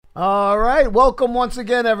All right. Welcome once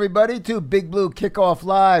again, everybody, to Big Blue Kickoff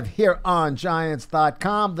Live here on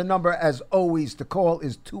Giants.com. The number, as always, to call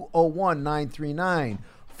is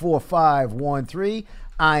 201-939-4513.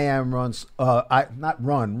 I am Russ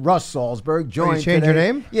Salzberg. Joined you change today, your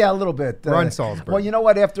name? Yeah, a little bit. Run Salzberg. Well, you know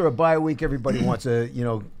what? After a bye week, everybody wants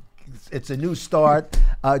it's a new start.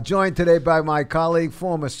 Joined today by my colleague,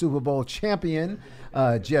 former Super Bowl champion,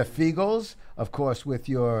 Jeff Fiegels, of course, with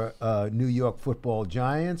your New York Football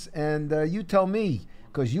Giants. And you tell me,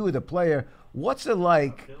 because you were the player, what's it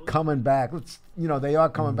like coming back? They are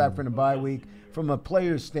coming back from the bye week. From a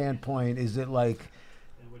player's standpoint, is it like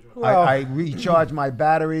I recharge my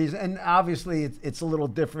batteries? And obviously, it's a little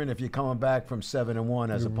different if you're coming back from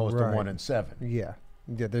 7-1 as opposed to 1-7. Yeah.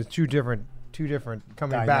 There's two different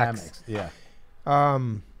coming Dynamics. backs.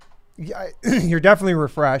 You're definitely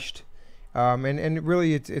refreshed. And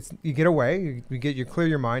really, it's you get away, you clear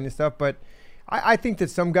your mind and stuff. But I think that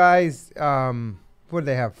some guys, what do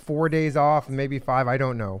they have? 4 days off, maybe 5. I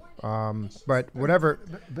don't know. But whatever.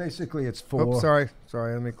 Basically, it's 4. Oh, sorry.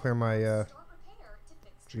 Let me clear my.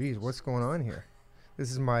 Geez, what's going on here?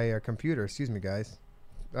 This is my computer. Excuse me, guys.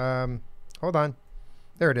 Hold on.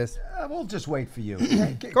 There it is. We'll just wait for you.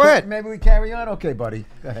 Go ahead. Maybe we carry on. Okay, buddy.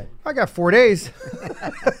 Go ahead. I got 4 days.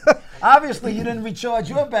 Obviously, you didn't recharge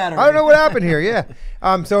your battery. I don't know what happened here. Yeah.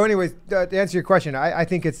 So, anyways, to answer your question, I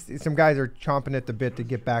think it's some guys are chomping at the bit to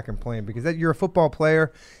get back and playing because you're a football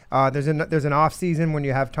player. There's an off season when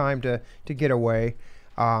you have time to get away,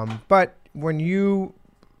 but when you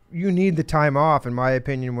need the time off, in my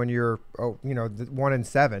opinion, when you're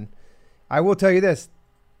 1-7. I will tell you this: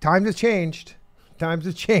 times have changed. Times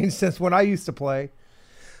have changed since when I used to play.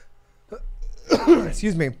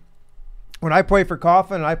 Excuse me. When I played for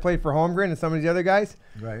Coughlin and I played for Holmgren and some of these other guys,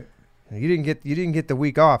 right? You didn't get the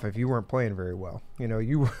week off if you weren't playing very well.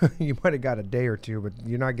 You might have got a day or two, but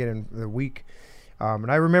you're not getting the week.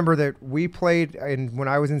 And I remember that we played, and when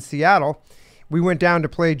I was in Seattle, we went down to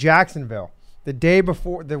play Jacksonville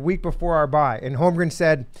the week before our bye, and Holmgren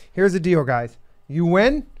said, "Here's the deal, guys. You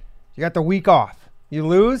win, you got the week off. You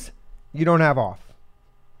lose, you don't have off."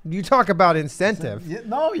 You talk about incentive.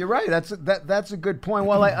 No, you're right. That's a good point.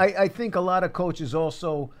 Well, I think a lot of coaches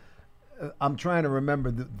also. I'm trying to remember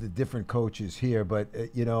the different coaches here, but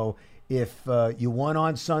if you won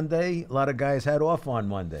on Sunday, a lot of guys had off on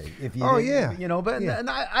Monday. If you, and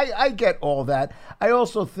I get all that. I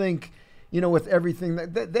also think, with everything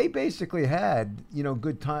that they basically had,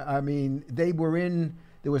 good time. I mean,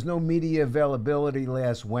 there was no media availability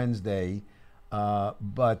last Wednesday,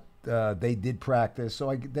 but. They did practice,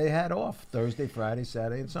 so they had off Thursday, Friday,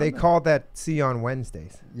 Saturday, and Sunday. They called that See on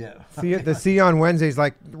Wednesdays. Yeah. The See on Wednesdays,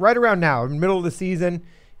 like right around now, in the middle of the season,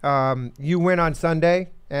 you win on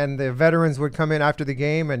Sunday, and the veterans would come in after the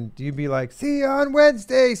game, and you'd be like, see on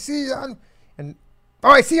Wednesday, all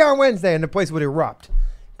right, see on Wednesday, and the place would erupt.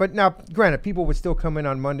 But now, granted, people would still come in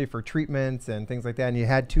on Monday for treatments and things like that, and you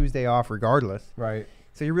had Tuesday off regardless. Right.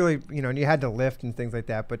 So you really, and you had to lift and things like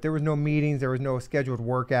that. But there was no meetings. There was no scheduled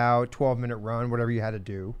workout, 12-minute run, whatever you had to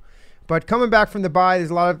do. But coming back from the bye, there's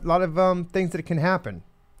a lot of things that can happen.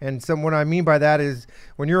 And what I mean by that is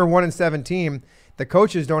when you're a 1-7 team, the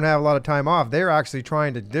coaches don't have a lot of time off. They're actually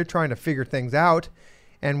trying to figure things out.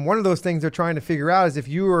 And one of those things they're trying to figure out is if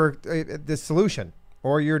you are the solution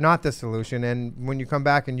or you're not the solution. And when you come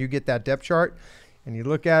back and you get that depth chart and you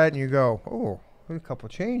look at it and you go, oh, there's a couple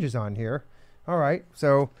changes on here. All right,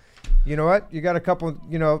 so you know what? You got a couple,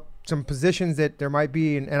 some positions that there might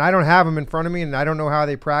be, and I don't have them in front of me, and I don't know how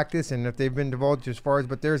they practice and if they've been divulged as far as,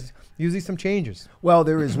 but there's usually some changes. Well,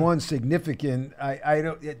 there is one significant.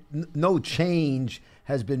 No change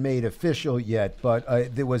has been made official yet, but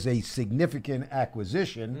there was a significant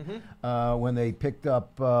acquisition when they picked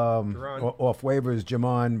up off waivers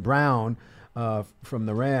Jamon Brown from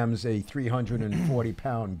the Rams, a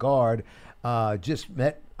 340-pound guard. Just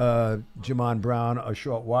met Jamon Brown a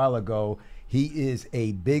short while ago. He is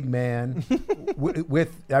a big man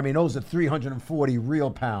those are 340 real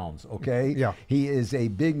pounds, okay? Yeah. He is a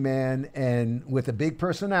big man and with a big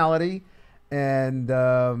personality. And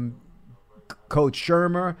Coach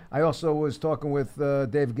Shermer, I also was talking with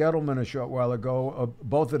Dave Gettleman a short while ago.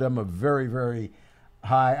 Both of them are very, very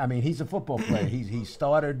high. I mean, he's a football player. He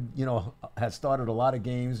started, has started a lot of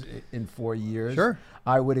games in 4 years. Sure.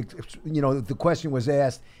 I would, the question was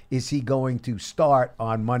asked, is he going to start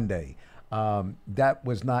on Monday? That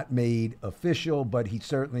was not made official, but he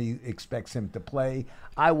certainly expects him to play.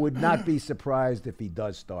 I would not be surprised if he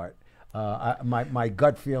does start. My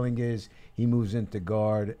gut feeling is he moves into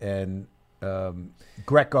guard, and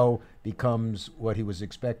Greco becomes what he was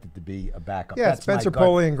expected to be, a backup. Yeah, That's my Spencer gut.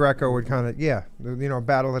 Pulley and Greco would kind of,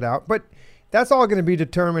 battle it out. But that's all going to be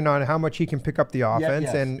determined on how much he can pick up the offense.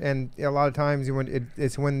 yes. And a lot of times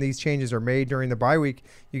it's when these changes are made during the bye week,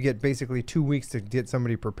 you get basically 2 weeks to get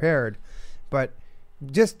somebody prepared. But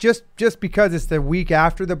just because it's the week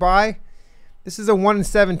after the bye, this is a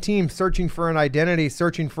 1-7 team searching for an identity,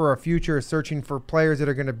 searching for a future, searching for players that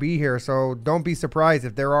are going to be here. So don't be surprised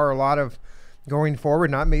if there are a lot of going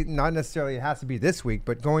forward, not necessarily it has to be this week,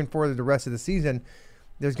 but going forward the rest of the season,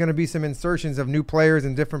 there's going to be some insertions of new players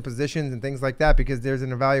in different positions and things like that because there's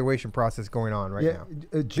an evaluation process going on right now.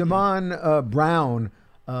 Jamon Brown,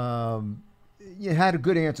 you had a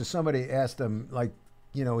good answer. Somebody asked him, like,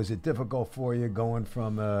 is it difficult for you going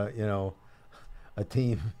from, a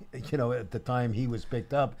team, at the time he was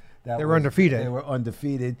picked up. They were undefeated. They were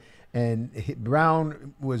undefeated. And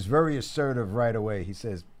Brown was very assertive right away. He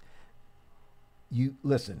says,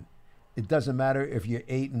 listen, it doesn't matter if you're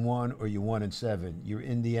 8-1 or you're 1-7. You're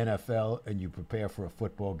in the NFL and you prepare for a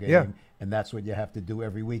football game, and that's what you have to do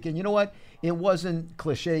every week. And you know what? It wasn't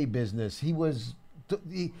cliche business. He was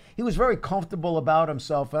very comfortable about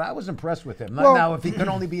himself, and I was impressed with him. Now, if he could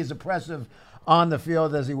only be as impressive on the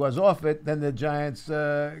field as he was off it, then the Giants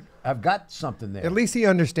have got something there. At least he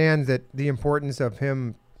understands that the importance of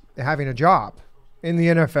him having a job in the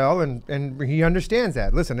NFL, and he understands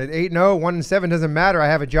that. Listen, at 8-0, 1-7 doesn't matter. I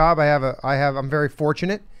have a job. I'm very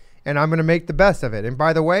fortunate, and I'm going to make the best of it. And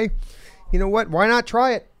by the way, you know what? Why not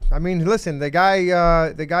try it? I mean, listen, the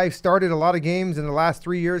guy started a lot of games in the last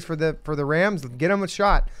 3 years for the Rams. Get him a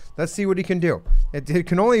shot. Let's see what he can do. It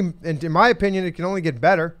can only, in my opinion, it can only get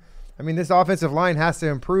better. I mean, this offensive line has to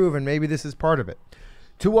improve, and maybe this is part of it.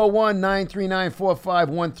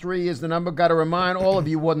 201-939-4513 is the number. Got to remind all of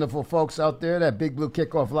you wonderful folks out there that Big Blue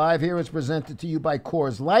Kickoff Live here is presented to you by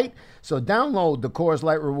Coors Light. So download the Coors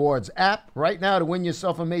Light Rewards app right now to win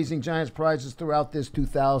yourself amazing Giants prizes throughout this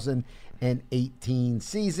 2018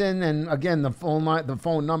 season. And again, the phone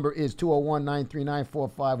number is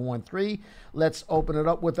 201-939-4513. Let's open it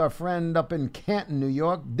up with our friend up in Canton, New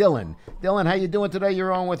York, Dylan. Dylan, how you doing today?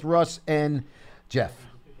 You're on with Russ and Jeff.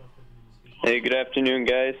 Hey, good afternoon,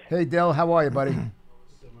 guys. Hey, Dill, how are you, buddy?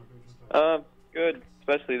 Good,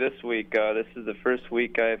 especially this week. This is the first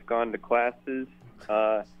week I've gone to classes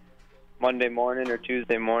Monday morning or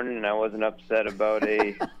Tuesday morning, and I wasn't upset about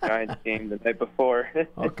a Giants game the night before.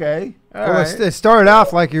 Okay. All Well, right. it started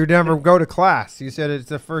off like you never go to class. You said it's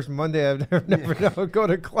the first Monday I've never go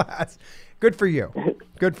to class. Good for you.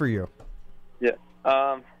 Good for you. Yeah.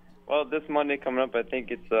 Well, this Monday coming up, I think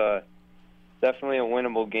it's definitely a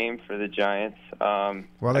winnable game for the Giants. Well,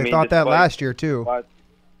 they thought that last year, too.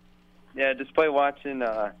 Despite watching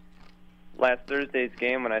last Thursday's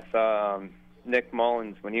game when I saw Nick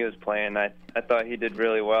Mullins when he was playing, I thought he did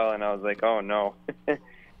really well, and I was like, oh, no. Because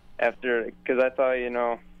I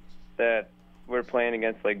thought, that we're playing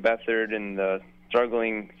against, like, Beathard and the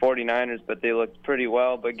struggling 49ers, but they looked pretty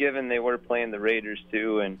well. But given they were playing the Raiders,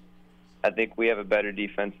 too, and I think we have a better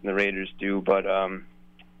defense than the Raiders do, but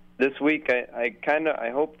this week, I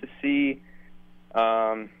hope to see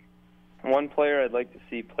one player I'd like to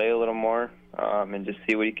see play a little more and just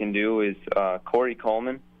see what he can do is Corey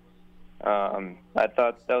Coleman. I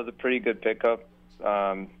thought that was a pretty good pickup.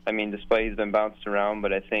 Despite he's been bounced around,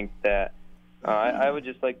 but I think that I would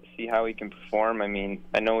just like to see how he can perform. I mean,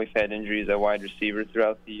 I know we've had injuries at wide receiver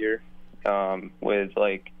throughout the year with,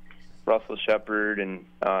 like, Russell Shepard and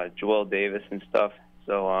Joel Davis and stuff.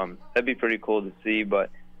 So that'd be pretty cool to see,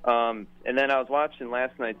 but and then I was watching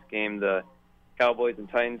last night's game, the Cowboys and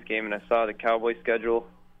Titans game, and I saw the Cowboy schedule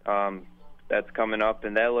that's coming up,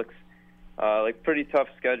 and that looks like pretty tough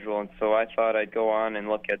schedule. And so I thought I'd go on and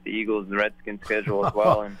look at the Eagles and Redskins schedule as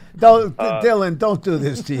well. And Dylan, don't do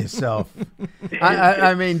this to yourself.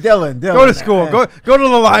 I mean, Dylan, Go to school. Go to the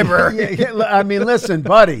library. I mean, listen,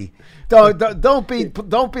 buddy. Don't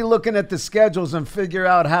be looking at the schedules and figure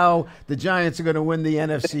out how the Giants are going to win the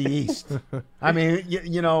NFC East. I mean,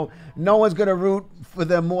 no one's going to root for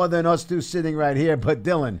them more than us two sitting right here. But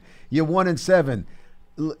Dylan, you're 1-7.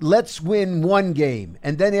 Let's win one game,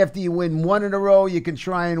 and then after you win one in a row, you can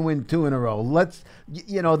try and win two in a row.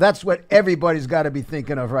 That's what everybody's got to be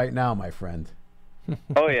thinking of right now, my friend.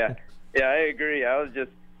 Oh yeah, I agree. I was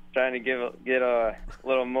just trying to get a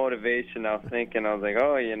little motivation. I was thinking, I was like,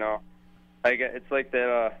 it's like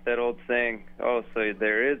that old saying, oh, so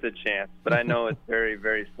there is a chance, but I know it's very,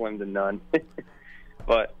 very slim to none.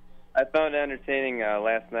 But I found it entertaining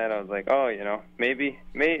last night. I was like, maybe,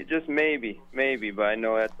 but I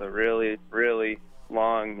know that's a really, really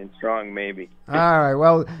long and strong, maybe. All right.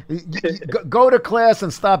 Well, go to class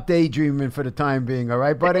and stop daydreaming for the time being. All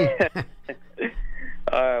right, buddy?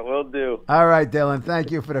 All right, will do. All right, Dylan.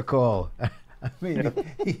 Thank you for the call. I mean,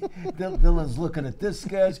 Dylan's looking at this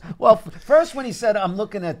schedule. Well, first when he said, I'm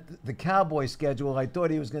looking at the Cowboy schedule, I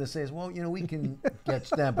thought he was going to say, well, we can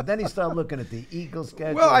catch them. But then he started looking at the Eagles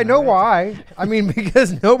schedule. Well, I know why. I mean,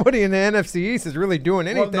 because nobody in the NFC East is really doing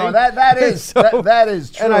anything. Well, no, that is so, that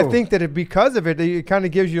is true. And I think that because of it, it kind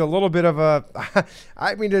of gives you a little bit of a.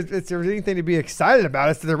 I mean, if there's anything to be excited about,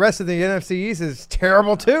 it's that the rest of the NFC East is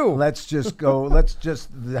terrible too. Let's just go. Let's just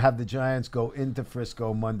have the Giants go into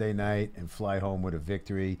Frisco Monday night and fly home with a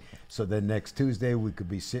victory. So then next Tuesday we could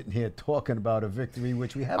be sitting here talking about a victory,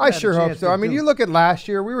 which we haven't. I sure hope so. I mean, you look at last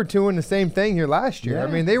year; we were doing the same thing here last year. Yeah. I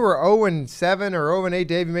mean, they were 0-7 or 0-8.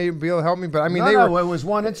 Dave, you may be able to help me, but I mean, it was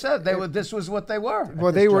 1-7. They were. This was what they were.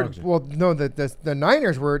 Well, they were. Juncture. Well, no, the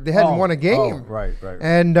Niners were. They hadn't won a game. Right.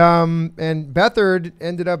 And Beathard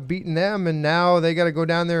ended up beating them, and now they got to go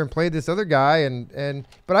down there and play this other guy.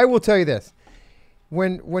 But I will tell you this.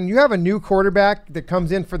 When you have a new quarterback that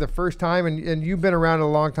comes in for the first time, and you've been around a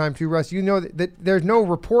long time too, Russ, you know that there's no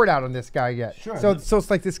report out on this guy yet. Sure. So it's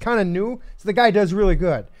like this kind of new. So the guy does really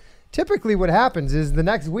good. Typically what happens is the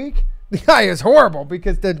next week, the guy is horrible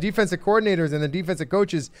because the defensive coordinators and the defensive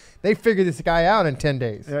coaches, they figure this guy out in 10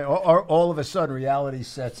 days. Yeah, or all of a sudden reality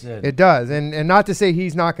sets in. It does. And not to say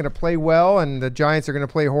he's not going to play well and the Giants are going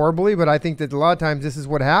to play horribly, but I think that a lot of times this is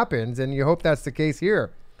what happens, and you hope that's the case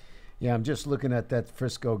here. Yeah, I'm just looking at that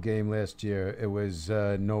Frisco game last year. It was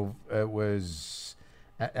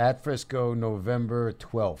at Frisco, November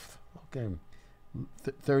 12th. Okay,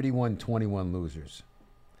 31-21 losers.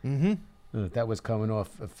 Mm-hmm. That was coming off.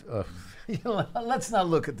 Let's not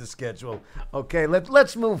look at the schedule. Okay,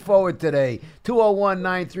 let's move forward today.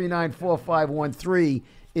 201-939-4513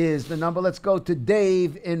 is the number. Let's go to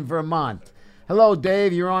Dave in Vermont. Hello,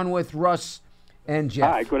 Dave. You're on with Russ and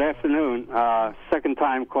Jeff. Hi, good afternoon.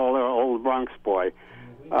 Second-time caller, old Bronx boy.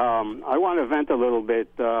 I want to vent a little bit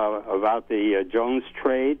about the Jones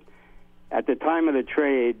trade. At the time of the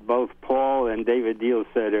trade, both Paul and David Deal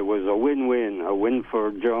said it was a win-win, a win for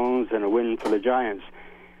Jones and a win for the Giants.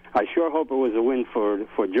 I sure hope it was a win for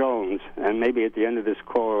Jones, and maybe at the end of this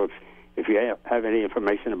call, if you have any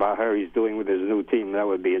information about how he's doing with his new team, that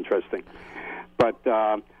would be interesting. But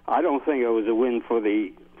I don't think it was a win for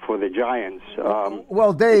the Giants.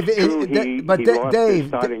 Well, Dave,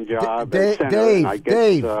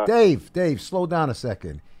 Dave, slow down a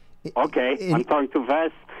second. Okay, I'm talking too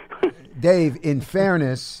fast. Dave, in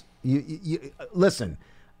fairness, you listen.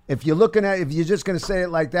 If you're just going to say it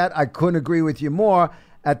like that, I couldn't agree with you more.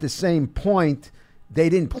 At the same point, they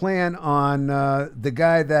didn't plan on the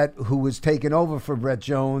guy who was taking over for Brett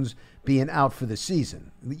Jones being out for the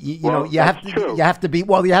season. You have to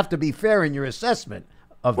be fair in your assessment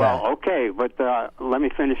of that. Well, okay, but let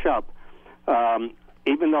me finish up.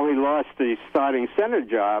 Even though he lost the starting center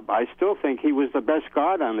job, I still think he was the best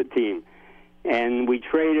guard on the team. And we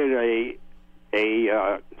traded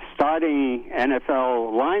a starting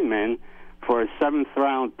NFL lineman for a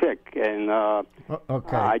 7th-round pick, and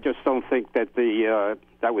okay. I just don't think that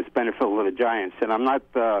that was beneficial to the Giants. And I'm not,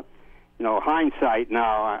 hindsight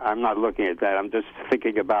now. I'm not looking at that. I'm just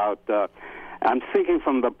thinking about. I'm thinking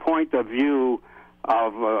from the point of view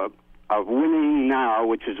of winning now,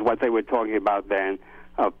 which is what they were talking about then,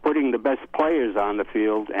 of putting the best players on the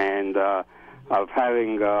field, and of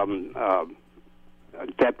having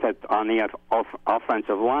depth on the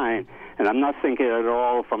offensive line. And I'm not thinking at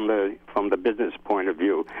all from the business point of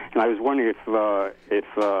view. And I was wondering if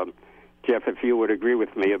Jeff, if you would agree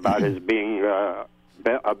with me about his being a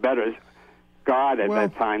better guard at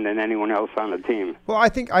that time than anyone else on the team. Well, I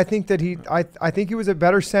think that I think he was a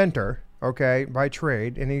better center, okay, by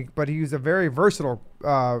trade, but he was a very versatile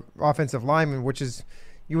offensive lineman, which is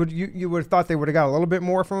you would have thought they would have got a little bit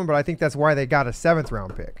more from him, but I think that's why they got a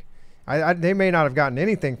 7th-round pick. They may not have gotten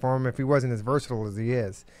anything for him if he wasn't as versatile as he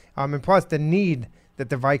is. And plus the need that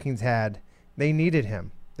the Vikings had, they needed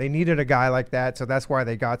him. They needed a guy like that, so that's why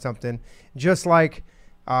they got something. Just like,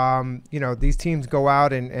 these teams go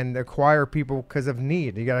out and acquire people because of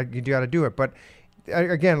need. You gotta do it. But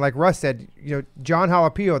again, like Russ said, John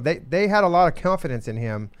Jalapeno, they had a lot of confidence in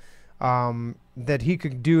him that he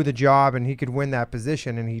could do the job and he could win that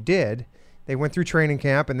position, and he did. They went through training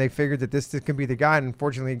camp and they figured that this could be the guy, and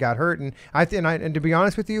unfortunately he got hurt. And and to be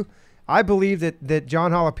honest with you, I believe that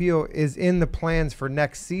John Jalapeno is in the plans for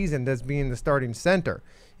next season as being the starting center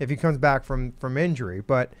if he comes back from injury.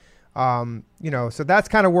 But so that's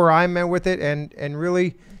kind of where I'm at with it. And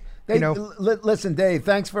really, Listen, Dave,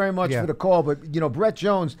 thanks very much for the call. But, Brett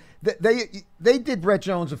Jones, they did Brett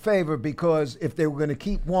Jones a favor because if they were going to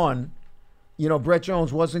keep one, Brett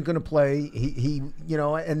Jones wasn't going to play. He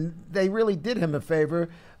and they really did him a favor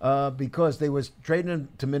because they was trading him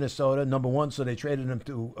to Minnesota, number one, so they traded him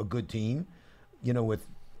to a good team, with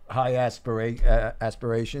high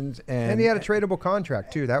aspirations. And he had a tradable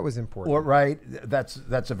contract, too. That was important. Well, right.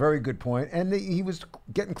 That's a very good point. And he was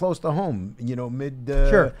getting close to home, mid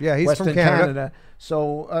sure. Yeah, he's Western from Canada.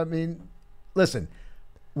 So, I mean, listen,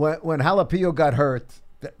 when Jalapeno got hurt,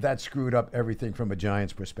 that screwed up everything from a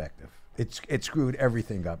Giants perspective. It screwed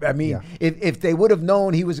everything up. I mean, if they would have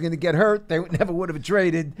known he was going to get hurt, they never would have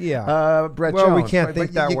traded Brett Jones. Well, we can't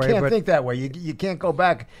think that way. You can't think that way. You can't go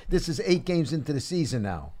back. This is 8 games into the season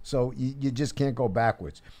now, so you just can't go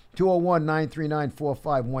backwards.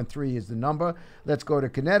 201-939-4513 is the number. Let's go to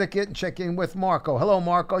Connecticut and check in with Marco. Hello,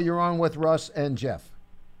 Marco. You're on with Russ and Jeff.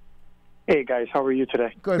 Hey, guys. How are you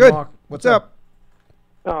today? Good. Mark. What's up?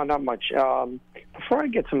 Oh, not much. Before I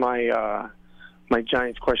get to my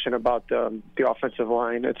Giants question about the offensive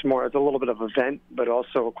line, it's a little bit of a vent, but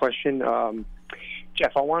also a question.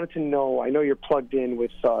 Jeff, I wanted to know, I know you're plugged in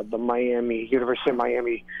with the University of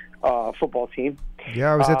Miami football team.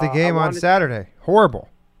 Yeah, I was at the game on Saturday. Horrible.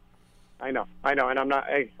 I know, and I'm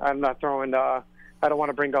not throwing. I don't want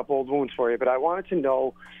to bring up old wounds for you, but I wanted to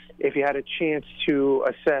know if you had a chance to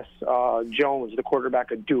assess Jones, the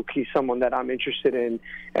quarterback of Duke. He's someone that I'm interested in,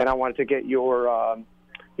 and I wanted to get your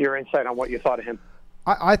insight on what you thought of him.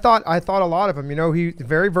 I thought a lot of him. He's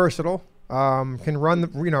very versatile. Can run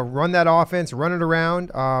that offense, run it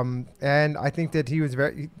around. And I think that he was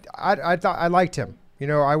I liked him.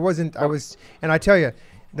 And I tell you,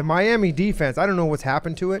 the Miami defense, I don't know what's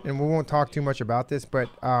happened to it, and we won't talk too much about this, but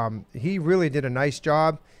he really did a nice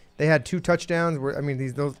job. They had 2 touchdowns.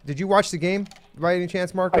 Did you watch the game by any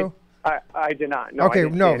chance, Marco? I did not. No, okay,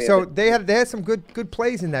 no. So they had some good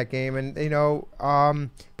plays in that game, and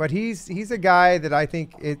but he's a guy that I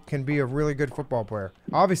think it can be a really good football player.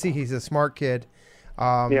 Obviously, he's a smart kid.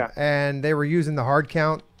 And they were using the hard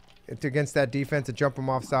count against that defense to jump them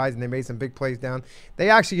off sides, and they made some big plays down. They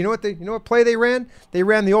actually, you know what play they ran? They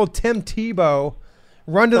ran the old Tim Tebow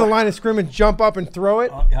run to the line of scrimmage, jump up and throw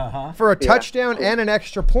it for a touchdown and an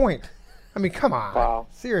extra point. I mean, come on. Wow.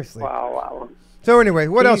 Seriously. Wow. So anyway,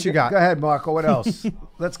 what else you got? Go ahead, Marco. What else?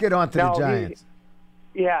 Let's get on to the Giants.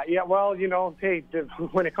 Yeah. Well, hey,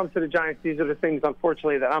 when it comes to the Giants, these are the things,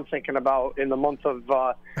 unfortunately, that I'm thinking about in the month of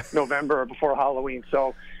November before Halloween.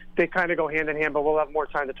 So they kind of go hand in hand, but we'll have more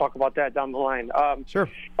time to talk about that down the line. Sure.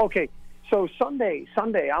 Okay. So Sunday,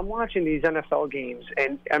 I'm watching these NFL games,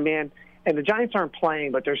 and the Giants aren't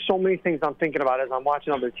playing, but there's so many things I'm thinking about as I'm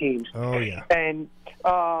watching other teams. Oh yeah. And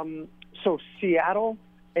so Seattle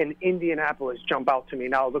and Indianapolis jump out to me.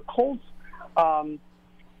 Now, the Colts, I've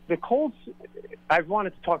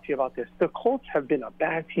wanted to talk to you about this. The Colts have been a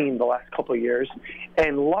bad team the last couple of years,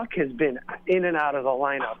 and Luck has been in and out of the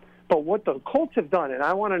lineup. But what the Colts have done, and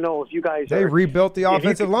I want to know if you guys rebuilt the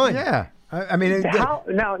offensive line. Yeah. I mean, but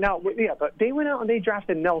they went out and they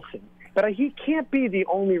drafted Nelson. But he can't be the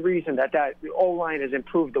only reason that O-line has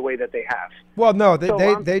improved the way that they have. Well, no,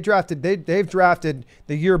 they've drafted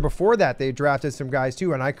the year before that. They drafted some guys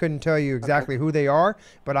too, and I couldn't tell you exactly who they are.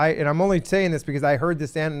 But I'm only saying this because I heard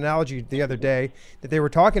this analogy the other day that they were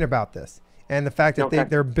talking about this and the fact that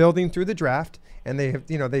they're building through the draft, and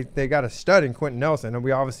they got a stud in Quentin Nelson, and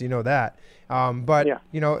we obviously know that.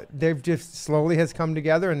 They've just slowly has come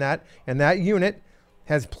together, and that unit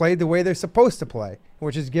has played the way they're supposed to play,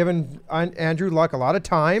 which has given Andrew Luck a lot of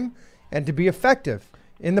time and to be effective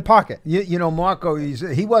in the pocket. Marco,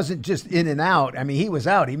 he wasn't just in and out. I mean, he was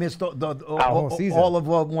out. He missed all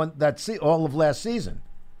of last season.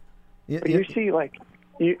 You see,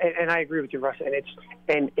 and I agree with you, Russ.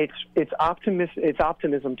 And it's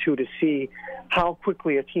optimism too to see how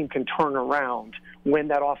quickly a team can turn around when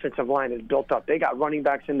that offensive line is built up. They got running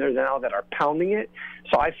backs in there now that are pounding it.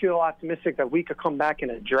 So I feel optimistic that we could come back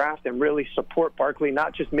in a draft and really support Barkley,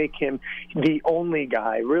 not just make him the only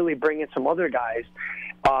guy, really bring in some other guys.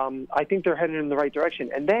 I think they're headed in the right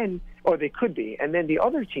direction. Or they could be. And then the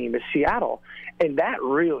other team is Seattle. And that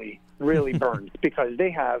really burns because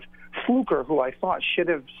they have Fluker, who I thought should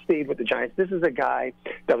have stayed with the Giants. This is a guy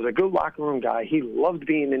that was a good locker room guy. He loved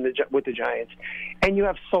being with the Giants. And you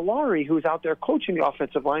have Solari, who's out there coaching the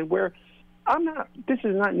offensive line, where this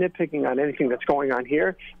is not nitpicking on anything that's going on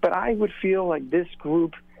here, but I would feel like this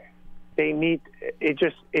group, there's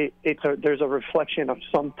a reflection of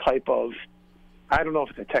some type of, I don't know if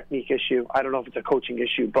it's a technique issue. I don't know if it's a coaching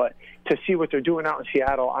issue. But to see what they're doing out in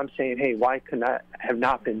Seattle, I'm saying, hey, why can that have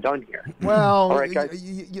not been done here? Well, all right, guys.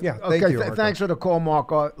 Thanks for the call,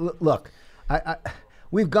 Marco. Look,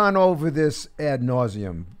 we've gone over this ad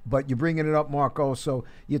nauseum, but you're bringing it up, Marco. So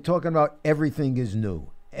you're talking about everything is new.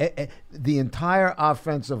 The entire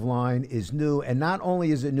offensive line is new, and not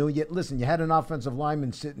only is it new, yet listen, you had an offensive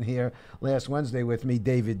lineman sitting here last Wednesday with me,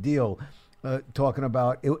 David Deal, talking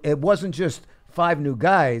about it wasn't just 5 new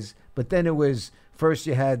guys, but then it was first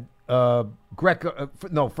you had Greco.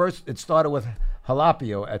 First it started with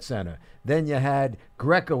Halapio at center. Then you had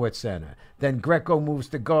Greco at center. Then Greco moves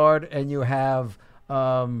to guard, and you have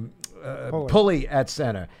Pulley at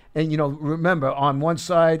center. And remember, on one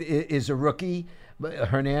side is a rookie,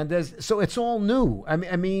 Hernandez. So it's all new.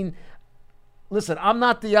 I mean, listen, I'm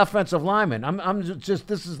not the offensive lineman. I'm just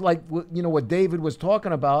this is like what David was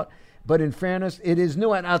talking about. But in fairness, it is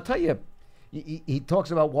new, and I'll tell you. He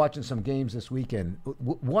talks about watching some games this weekend.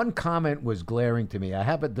 One comment was glaring to me. I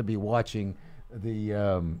happened to be watching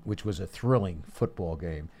which was a thrilling football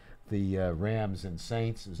game, the Rams and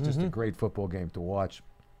Saints. It was just a great football game to watch.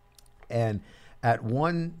 And at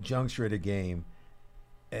one juncture of the game,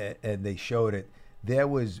 and they showed it, there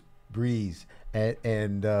was Breeze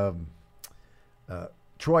and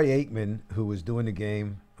Troy Aikman, who was doing the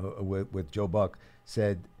game with Joe Buck,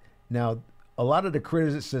 said, now, a lot of the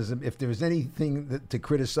criticism, if there was anything to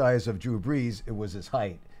criticize of Drew Brees, it was his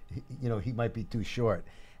height. He might be too short.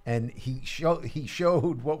 And he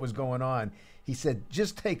showed what was going on. He said,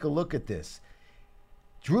 just take a look at this.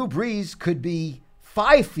 Drew Brees could be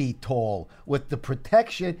 5 feet tall with the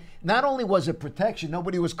protection. Not only was it protection,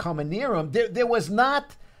 nobody was coming near him. There was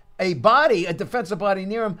not a defensive body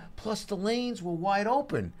near him, plus the lanes were wide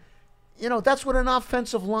open. That's what an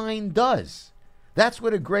offensive line does. That's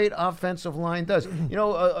what a great offensive line does.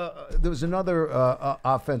 There was another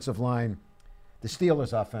offensive line, the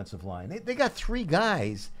Steelers' offensive line. They got 3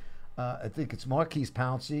 guys. I think it's Marquise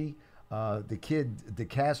Pouncey, the kid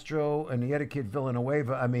DeCastro, and the other kid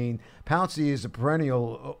Villanueva. I mean, Pouncey is a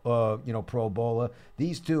perennial, Pro Bowler.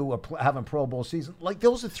 These 2 are having Pro Bowl season. Like,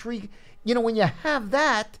 those are 3. When you have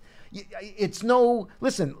that, it's no.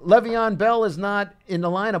 Listen, Le'Veon Bell is not in the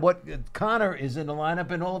lineup. What Connor is in the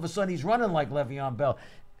lineup, and all of a sudden he's running like Le'Veon Bell.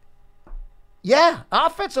 Yeah,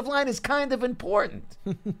 offensive line is kind of important.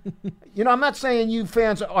 I'm not saying you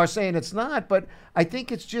fans are saying it's not, but I think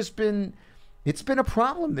it's been a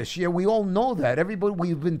problem this year. We all know that.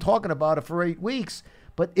 We've been talking about it for 8 weeks,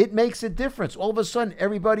 but it makes a difference. All of a sudden,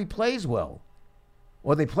 everybody plays well.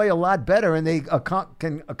 Or they play a lot better, and they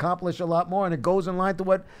can accomplish a lot more, and it goes in line to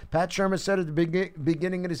what Pat Shermer said at the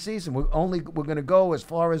beginning of the season. We're going to go as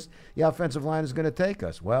far as the offensive line is going to take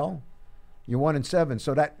us. Well, you're 1-7,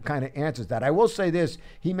 so that kind of answers that. I will say this: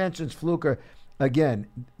 he mentions Fluker again.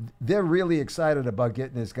 They're really excited about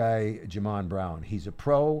getting this guy Jamon Brown. He's a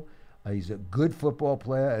pro. He's a good football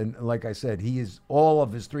player, and like I said, all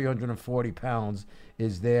of his 340 pounds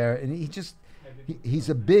is there, and he's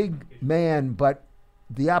a big man, but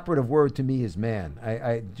the operative word to me is man.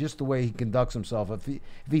 I just the way he conducts himself. If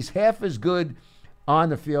he's half as good on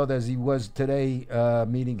the field as he was today,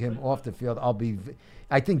 meeting him off the field,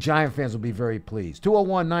 I think Giant fans will be very pleased.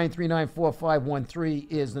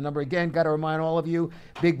 201-939-4513 is the number. Again, got to remind all of you,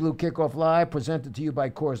 Big Blue Kickoff Live, presented to you by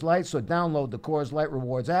Coors Light. So download the Coors Light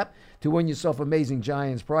Rewards app to win yourself amazing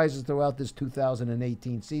Giants prizes throughout this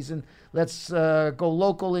 2018 season. Let's go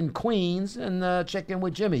local in Queens and check in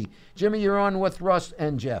with Jimmy. Jimmy, you're on with Russ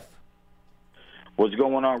and Jeff. What's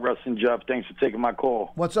going on, Russ and Jeff? Thanks for taking my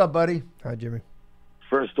call. What's up, buddy? Hi, Jimmy.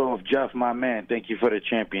 First off, Jeff, my man, thank you for the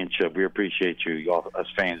championship. We appreciate you, all us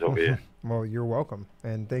fans over here. Well, you're welcome,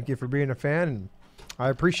 and thank you for being a fan. And I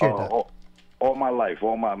appreciate that. All my life,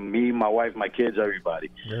 me, my wife, my kids,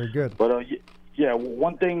 everybody. Very good. But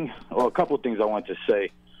one thing, or a couple of things I want to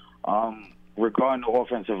say regarding the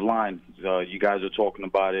offensive line. You guys are talking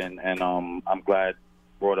about it, and I'm glad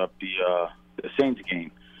brought up the Saints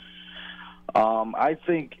game. I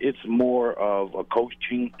think it's more of a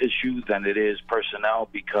coaching issue than it is personnel,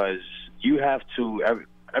 because you have to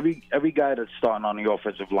every guy that's starting on the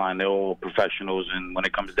offensive line, they're all professionals, and when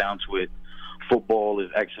it comes down to it, football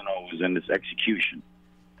is X and O's and it's execution.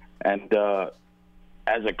 And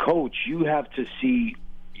as a coach, you have to see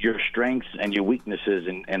your strengths and your weaknesses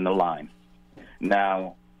in the line.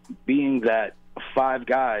 Now, being that 5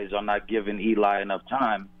 guys are not giving Eli enough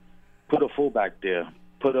time, put a fullback there,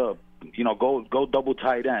 go double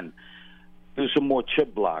tight end, do some more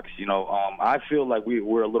chip blocks. I feel like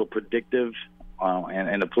we're a little predictive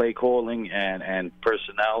in the play calling and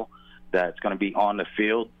personnel that's going to be on the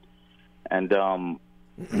field. And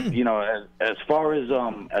you know, as far as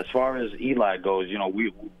Eli goes, you know,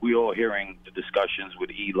 we all hearing the discussions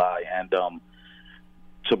with Eli, and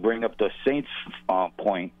to bring up the Saints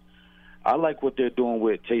point, I like what they're doing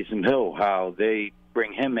with Taysom Hill, how they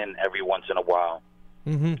bring him in every once in a while.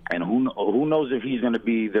 Mm-hmm. And who knows if he's going to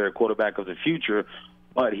be their quarterback of the future,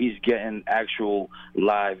 but he's getting actual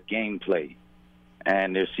live gameplay,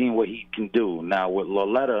 and they're seeing what he can do. Now, with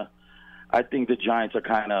Lauletta, I think the Giants are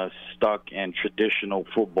kind of stuck in traditional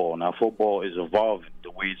football. Now, football is evolving.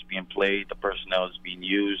 The way it's being played, the personnel is being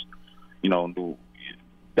used. You know,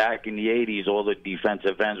 back in the 80s, all the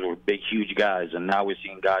defensive ends were big, huge guys, and now we're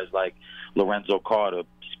seeing guys like Lorenzo Carter,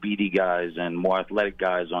 speedy guys, and more athletic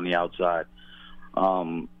guys on the outside.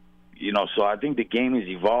 You know, so I think the game is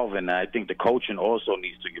evolving. I think the coaching also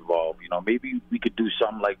needs to evolve. You know, maybe we could do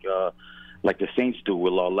something like the Saints do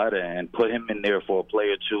with Lauletta and put him in there for a play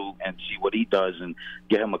or two and see what he does and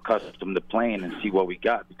get him accustomed to playing and see what we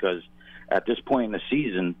got. Because at this point in the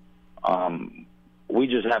season, we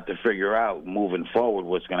just have to figure out moving forward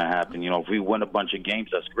what's going to happen. You know, if we win a bunch of games,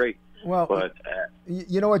 that's great. Well, but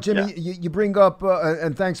you know what, Jimmy, yeah. you bring up,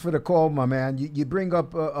 and thanks for the call, my man. You bring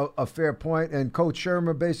up a fair point, and Coach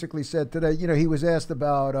Shermer basically said today, you know, he was asked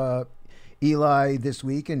about Eli this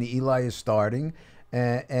week, and Eli is starting.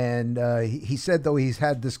 And he said, though, he's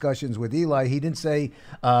had discussions with Eli. He didn't say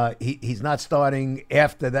he's not starting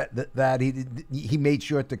after that. He made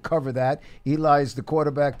sure to cover that. Eli's the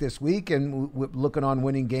quarterback this week, and we're looking on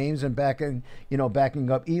winning games and backing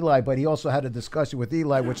up Eli. But he also had a discussion with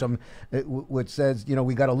Eli, which says, you know,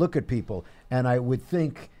 we got to look at people. And I would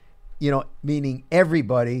think, you know, meaning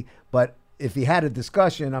everybody. But if he had a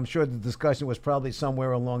discussion, I'm sure the discussion was probably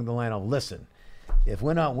somewhere along the line of, listen, if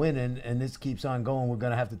we're not winning and this keeps on going, we're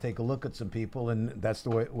going to have to take a look at some people, and that's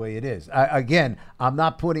the way it is. Again, I'm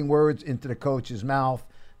not putting words into the coach's mouth.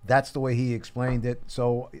 That's the way he explained it.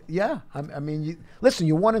 So, yeah, I mean, listen,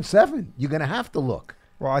 you're 1-7. You're going to have to look.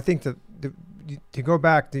 Well, I think to go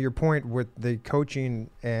back to your point with the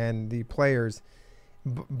coaching and the players,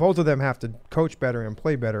 both of them have to coach better and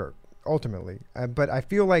play better ultimately. But I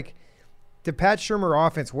feel like the Pat Shurmur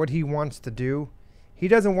offense, what he wants to do, he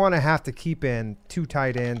doesn't want to have to keep in 2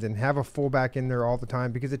 tight ends and have a fullback in there all the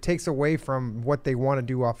time because it takes away from what they want to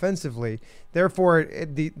do offensively. Therefore,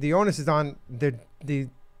 the onus is on the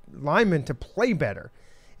linemen to play better.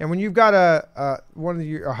 And when you've got a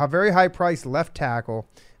very high-priced left tackle,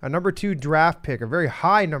 a number 2 draft pick, a very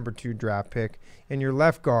high number 2 draft pick in your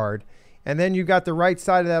left guard, and then you got the right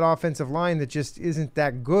side of that offensive line that just isn't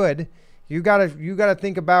that good, You gotta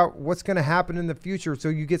think about what's going to happen in the future, so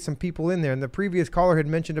you get some people in there. And the previous caller had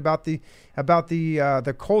mentioned about the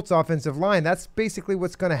Colts offensive line. That's basically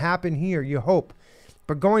what's going to happen here. You hope,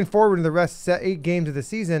 but going forward in the rest 8 games of the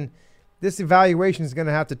season, this evaluation is going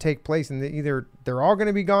to have to take place, and either they're all going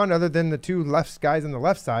to be gone, other than the 2 left guys on the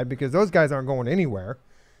left side, because those guys aren't going anywhere.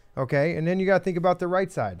 Okay, and then you got to think about the right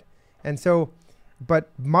side. And so, but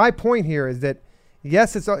my point here is that,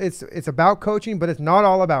 yes, it's about coaching, but it's not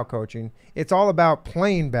all about coaching. It's all about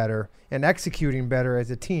playing better and executing better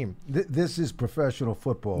as a team. This is professional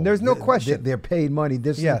football. There's no question. They're paid money.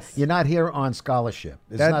 Yes. You're not here on scholarship.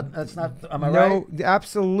 That's not. Am I right? No,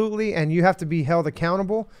 absolutely, and you have to be held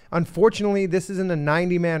accountable. Unfortunately, this isn't a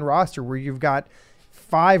 90-man roster where you've got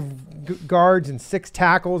 5 guards and 6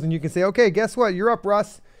 tackles, and you can say, okay, guess what? You're up,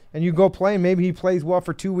 Russ, and you go play, and maybe he plays well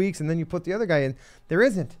for 2 weeks, and then you put the other guy in. There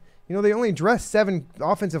isn't. You know, they only dress 7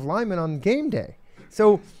 offensive linemen on game day.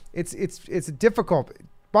 So it's difficult.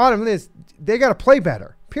 Bottom is, they got to play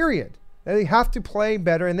better, period. They have to play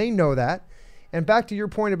better, and they know that. And back to your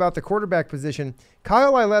point about the quarterback position,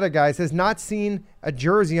 Kyle Lauletta, guys, has not seen a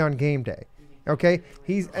jersey on game day. Okay?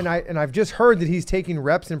 I've just heard that he's taking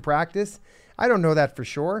reps in practice. I don't know that for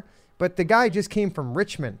sure, but the guy just came from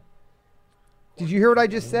Richmond. Did you hear what I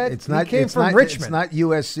just said? Richmond. It's not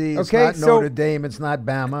USC. It's not Notre Dame. It's not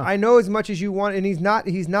Bama. I know as much as you want, and he's not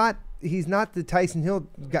the Tyson Hill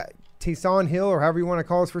guy, Taysom Hill, or however you want to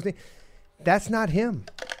call his first name. That's not him.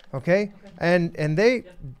 Okay? And they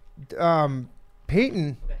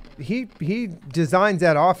Peyton, he designs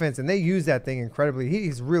that offense, and they use that thing incredibly.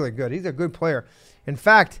 He's really good. He's a good player. In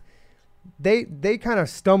fact, they kind of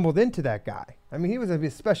stumbled into that guy. I mean, he was a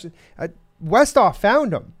special. Westhoff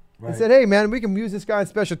found him. Right. And said, hey, man, we can use this guy on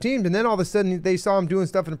special teams. And then all of a sudden they saw him doing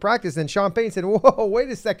stuff in practice. And Sean Payton said, whoa, wait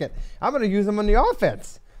a second. I'm going to use him on the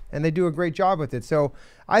offense. And they do a great job with it. So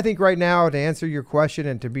I think right now, to answer your question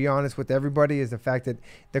and to be honest with everybody, is the fact that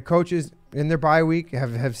the coaches in their bye week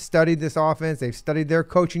have studied this offense. They've studied their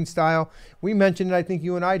coaching style. We mentioned it, I think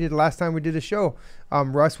you and I did last time we did a show,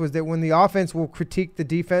 Russ, was that when the offense will critique the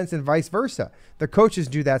defense and vice versa. The coaches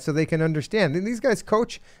do that so they can understand. And these guys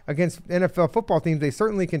coach against NFL football teams. They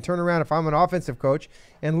certainly can turn around if I'm an offensive coach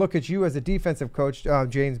and look at you as a defensive coach,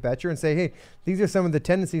 James Betcher, and say, hey, these are some of the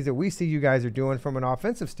tendencies that we see you guys are doing from an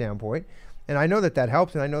offensive standpoint. And I know that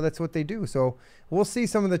helps, and I know that's what they do. So we'll see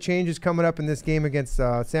some of the changes coming up in this game against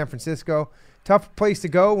San Francisco. Tough place to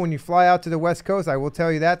go when you fly out to the West Coast. I will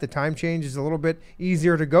tell you that. The time change is a little bit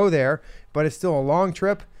easier to go there, but it's still a long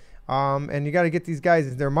trip. And you got to get these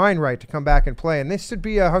guys their mind right to come back and play. And this should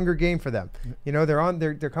be a hunger game for them. You know,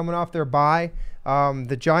 they're coming off their bye.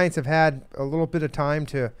 The Giants have had a little bit of time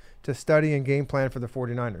to study and game plan for the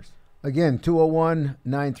 49ers. Again,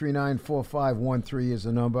 201-939-4513 is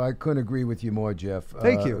the number. I couldn't agree with you more, Jeff.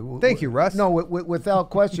 Thank you. Thank you, Russ. No, without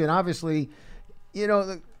question. Obviously, you know,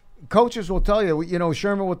 the coaches will tell you, you know,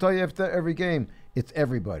 Sherman will tell you after every game, it's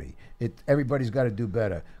everybody. Everybody's got to do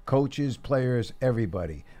better. Coaches, players,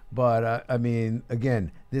 everybody. But, I mean,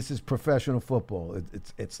 again, this is professional football.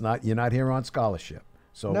 It's not, you're not here on scholarship.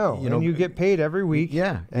 So, no, you know, and you get paid every week.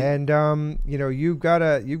 Yeah. And, you know, you've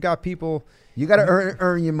got people. You got to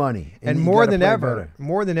earn your money. And more than ever,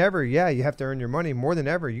 yeah, you have to earn your money. More than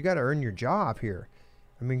ever, you got to earn your job here.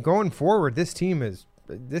 I mean, going forward, this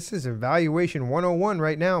is evaluation 101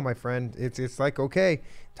 right now, my friend. It's like, okay,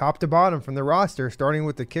 top to bottom from the roster, starting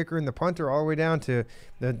with the kicker and the punter all the way down to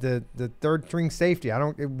the third string safety.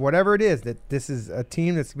 Whatever it is, that this is a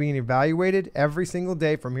team that's being evaluated every single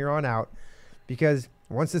day from here on out, because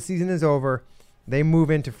once the season is over, they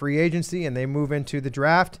move into free agency and they move into the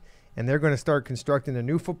draft. And they're going to start constructing a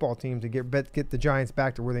new football team to get the Giants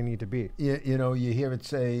back to where they need to be. You know, you hear it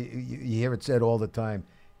said all the time.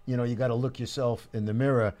 You know, you got to look yourself in the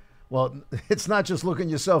mirror. Well, it's not just looking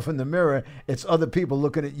yourself in the mirror; it's other people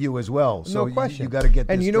looking at you as well. So no question. You got to get.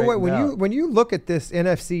 And this you know what? straightened out. When you look at this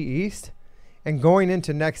NFC East and going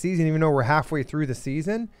into next season, even though we're halfway through the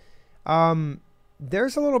season,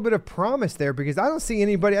 there's a little bit of promise there, because I don't see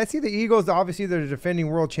anybody. I see the Eagles, obviously they're the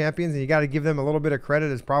defending world champions, and you got to give them a little bit of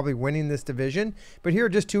credit as probably winning this division. But here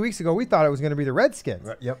just 2 weeks ago, we thought it was going to be the Redskins.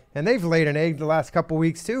 Right, yep. And they've laid an egg the last couple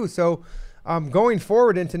weeks too. So going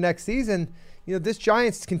forward into next season, you know, this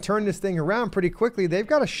Giants can turn this thing around pretty quickly. They've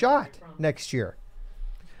got a shot next year.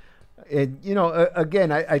 And, you know,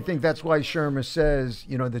 again, I think that's why Sherman says,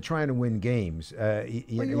 you know, they're trying to win games.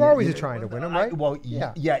 You always are trying to win them, right?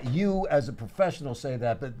 Yeah, you as a professional say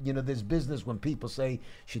that, but, you know, there's business when people say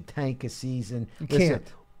should tank a season. Can't.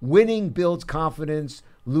 Winning builds confidence.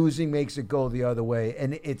 Losing makes it go the other way.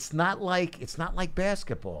 And it's not like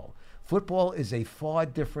basketball. Football is a far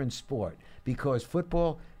different sport, because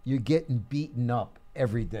football, you're getting beaten up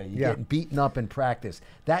every day. You're getting beaten up in practice.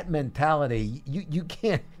 That mentality, you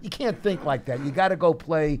can't think like that. You got to go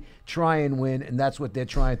play, try and win, and that's what they're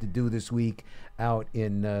trying to do this week out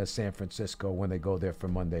in San Francisco when they go there for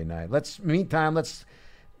Monday night. Meantime, let's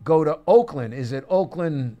go to Oakland. Is it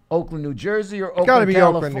Oakland, New Jersey, or Oakland, New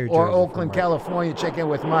Jersey, or Oakland, California? Check in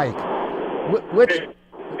with Mike. Hey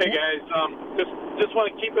guys, just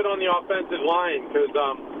want to keep it on the offensive line, because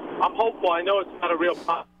I'm hopeful. I know it's not a real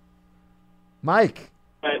problem. Mike,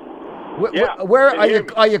 Yeah. where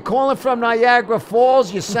are you calling from? Niagara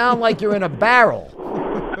Falls? You sound like you're in a barrel.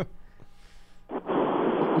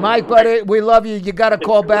 Mike, buddy, we love you. You got to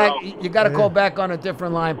call back. You got to call back on a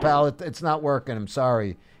different line, pal. It's not working. I'm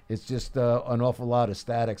sorry. It's just an awful lot of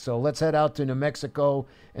static. So let's head out to New Mexico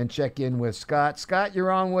and check in with Scott. Scott,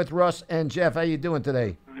 you're on with Russ and Jeff. How you doing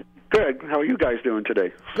today? Good. How are you guys doing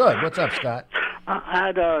today? Good. What's up, Scott? I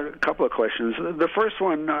had a couple of questions. The first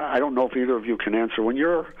one, I don't know if either of you can answer. When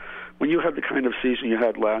you had the kind of season you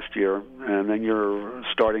had last year, and then you're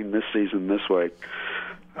starting this season this way,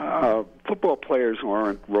 football players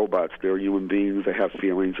aren't robots. They're human beings. They have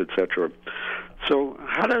feelings, etc. So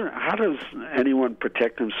how does anyone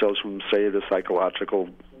protect themselves from, say, the psychological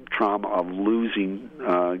trauma of losing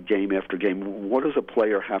game after game? What does a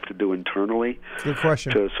player have to do internally Good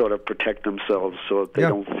question. to sort of protect themselves so that they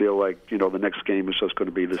don't feel like, you know, the next game is just going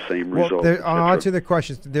to be the same result? I'll answer the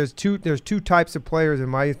questions. There's two types of players, in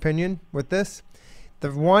my opinion, with this.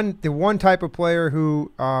 The one type of player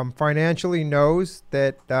who financially knows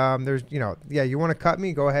that there's, you know, you want to cut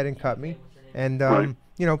me, go ahead and cut me, and Right.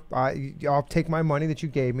 you know, I'll take my money that you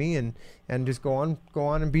gave me and just go on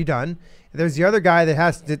and be done. There's the other guy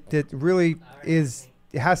that really is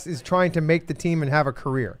trying to make the team and have a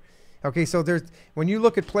career. Okay, so when you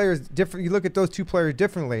look at players different, you look at those two players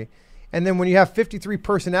differently, And then when you have 53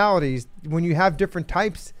 personalities, when you have different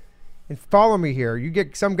types, and follow me here, you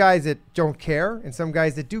get some guys that don't care and some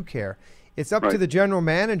guys that do care. It's up to the general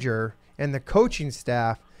manager and the coaching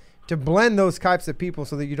staff to blend those types of people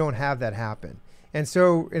so that you don't have that happen. And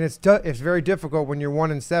so, and it's very difficult when you're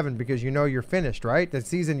 1-7 because you know you're finished, right? The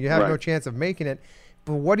season, you have no chance of making it.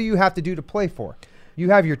 But what do you have to do to play for? You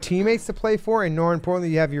have your teammates to play for, and more importantly,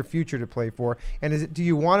 you have your future to play for. And do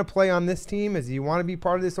you want to play on this team? Do you want to be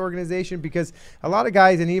part of this organization? Because a lot of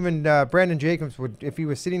guys, and even Brandon Jacobs would, if he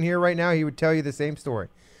was sitting here right now, he would tell you the same story.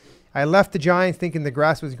 I left the Giants thinking the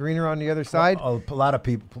grass was greener on the other side. A lot of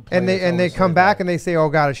people. And they come back and they say, "Oh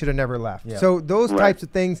God, I should have never left." Yeah. So those types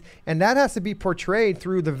of things, and that has to be portrayed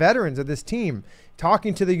through the veterans of this team,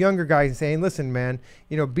 talking to the younger guys and saying, "Listen, man,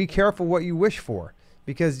 be careful what you wish for,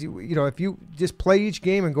 because if you just play each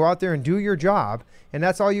game and go out there and do your job, and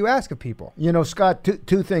that's all you ask of people." Scott,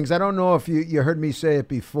 two things. I don't know if you heard me say it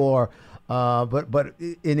before, but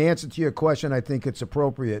in answer to your question, I think it's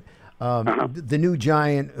appropriate. The new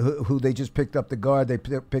Giant who they just picked up, the guard they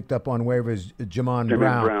picked up on waivers, Jamon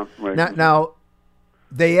Brown. Right. Now,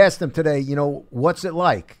 they asked him today, what's it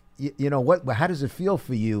like? How does it feel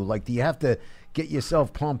for you? Like, do you have to get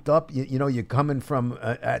yourself pumped up? You're coming from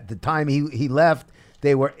at the time he left,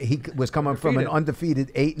 he was coming from an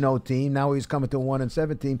undefeated 8-0 team. Now he's coming to a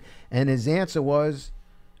 1-7 team, and his answer was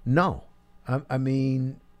no. I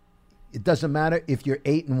mean, it doesn't matter if you're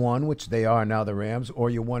 8-1, which they are now, the Rams, or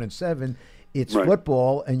you're 1-7. It's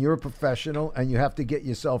football, and you're a professional, and you have to get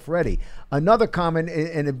yourself ready. Another comment,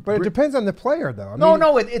 but it depends on the player, though.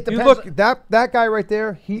 It depends. Look, that guy right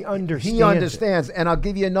there, he understands. He understands, and I'll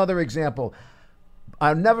give you another example.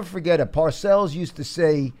 I'll never forget it. Parcells used to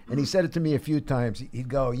say, and he said it to me a few times. He'd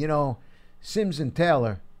go, Sims and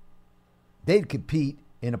Taylor, they'd compete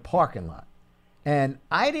in a parking lot, and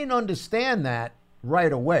I didn't understand that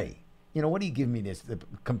right away. What do you give me this to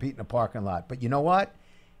compete in a parking lot? But you know what?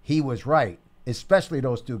 He was right, especially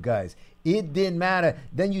those two guys. It didn't matter.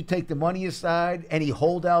 Then you take the money aside, any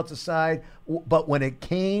holdouts aside. But when it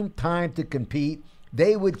came time to compete,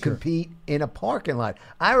 they would compete in a parking lot.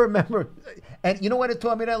 I remember, and you know what it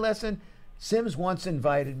taught me that lesson? Sims once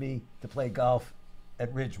invited me to play golf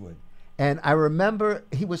at Ridgewood. And I remember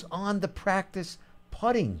he was on the practice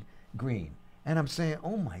putting green. And I'm saying,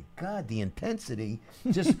 oh, my God, the intensity.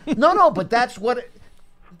 Just no, but that's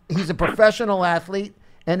he's a professional athlete,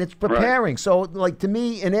 and it's preparing. So, like, to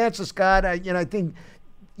me, in answer, Scott, I think,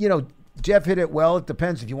 Jeff hit it well. It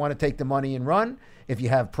depends if you want to take the money and run, if you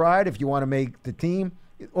have pride, if you want to make the team.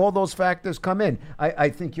 All those factors come in. I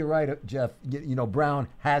think you're right, Jeff. Brown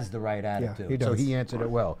has the right attitude. Yeah, so he answered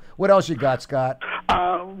it well. What else you got, Scott?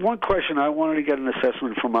 One question. I wanted to get an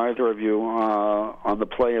assessment from either of you on the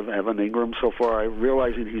play of Evan Ingram so far. I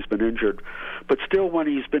realizing he's been injured, but still, when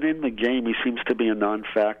he's been in the game, he seems to be a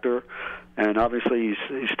non-factor, and obviously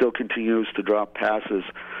he still continues to drop passes.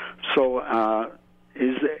 So,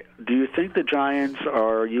 do you think the Giants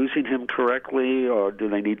are using him correctly, or do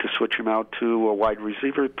they need to switch him out to a wide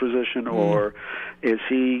receiver position, or is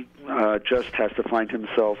he just has to find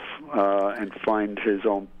himself and find his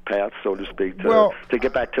own path, so to speak, to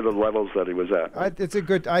get back to the levels that he was at? I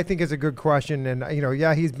think it's a good question, and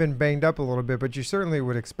he's been banged up a little bit, but you certainly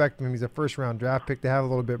would expect him. He's a first-round draft pick to have a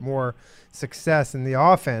little bit more success in the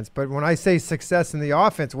offense. But when I say success in the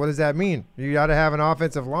offense, what does that mean? You got to have an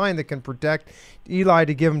offensive line that can protect Eli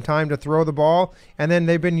to give him time to throw the ball, and then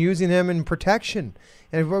they've been using him in protection.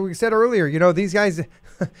 And what we said earlier, these guys.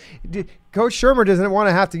 Coach Shermer doesn't want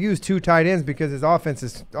to have to use two tight ends because his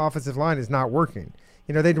offensive line is not working.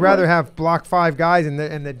 They'd rather have block 5 guys and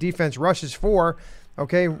the defense rushes 4.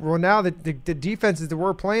 Okay, well now the defenses that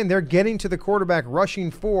we're playing, they're getting to the quarterback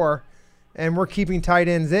rushing 4, and we're keeping tight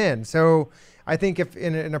ends in. So I think if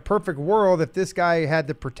in a perfect world, if this guy had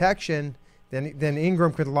the protection, then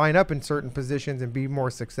Ingram could line up in certain positions and be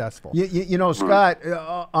more successful. Scott.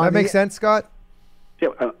 That makes sense, Scott?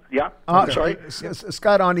 Yeah. Sorry,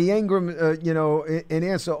 Scott. On the Ingram, in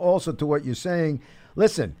answer also to what you're saying,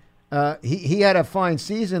 listen, he had a fine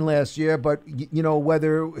season last year, but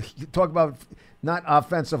whether you talk about not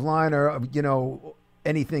offensive line or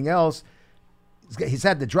anything else, he's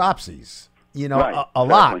had the dropsies, a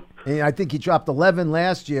lot. And I think he dropped 11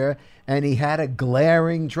 last year, and he had a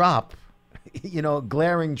glaring drop.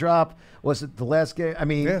 Glaring drop. Was it the last game? I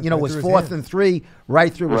mean, it was 4th and 3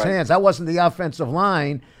 right through his hands. That wasn't the offensive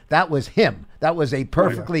line. That was him. That was a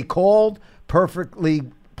perfectly called, perfectly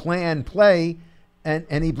planned play,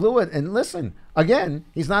 and he blew it. And listen, again,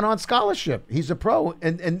 he's not on scholarship. He's a pro,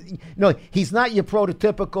 and he's not your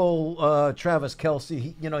prototypical Travis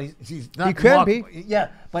Kelce. He's not. He can be. Yeah,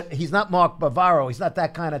 but he's not Mark Bavaro. He's not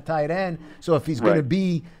that kind of tight end. So if he's going to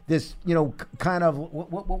be this, kind of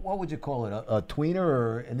what would you call it, a tweener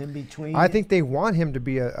or an in between? I think they want him to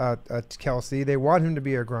be a Kelsey. They want him to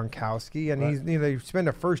be a Gronkowski, and he's you spend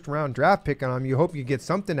a first round draft pick on him. You hope you get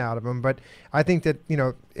something out of him, but I think that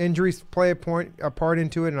injuries play a part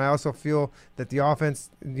into it, and I also feel that the offense,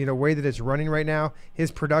 way that it's running right now,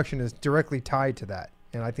 his production is directly tied to that.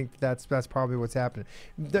 And I think that's probably what's happening.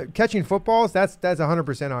 Catching footballs, that's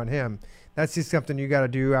 100% on him. That's just something you got to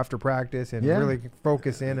do after practice and really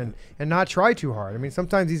focus in and not try too hard. I mean,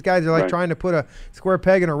 sometimes these guys are like trying to put a square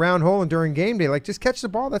peg in a round hole, and during game day, like, just catch the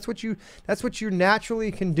ball. That's what you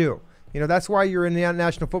naturally can do. That's why you're in the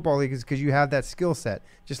National Football League, is because you have that skill set.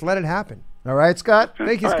 Just let it happen. All right, Scott.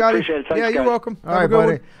 Thank you, All right, Scotty. appreciate it. Thanks, You're guys. welcome. All right,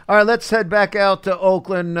 buddy. All right, let's head back out to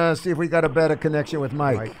Oakland, see if we got a better connection with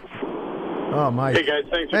Mike. Oh, Mike. Hey, guys,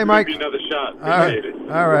 thanks for Hey, giving Mike. me another shot. All right. Appreciate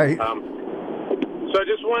it. All right. So I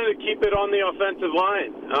just wanted to keep it on the offensive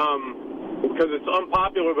line because it's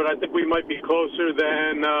unpopular, but I think we might be closer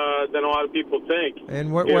than a lot of people think.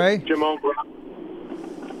 In what way? If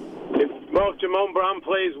Jamon Brown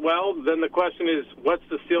plays well, then the question is, what's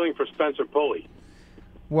the ceiling for Spencer Pulley?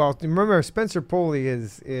 Well, remember, Spencer Pulley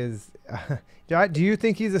is do you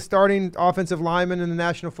think he's a starting offensive lineman in the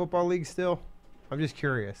National Football League still? I'm just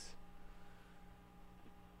curious.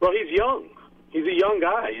 Well, he's young. He's a young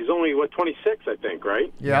guy. He's only 26, I think,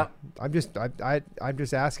 right? Yeah. I'm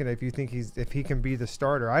just asking if you think if he can be the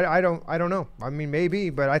starter. I don't know. I mean, maybe,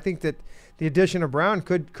 but I think that the addition of Brown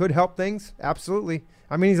could help things. Absolutely.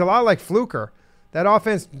 I mean, he's a lot like Fluker. That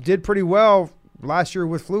offense did pretty well last year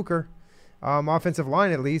with Fluker. Offensive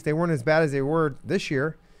line, at least. They weren't as bad as they were this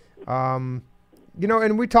year. And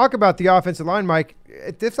we talk about the offensive line, Mike.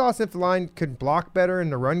 If this offensive line could block better in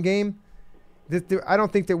the run game, I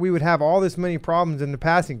don't think that we would have all this many problems in the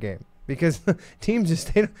passing game, because teams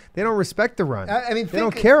just they don't respect the run. I mean, they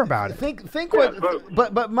don't care about it. Think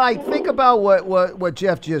but Mike, think about what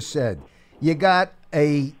Jeff just said. You got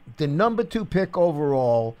the number 2 pick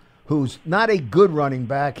overall, who's not a good running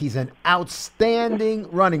back. He's an outstanding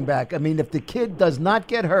running back. I mean, if the kid does not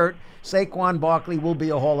get hurt, Saquon Barkley will be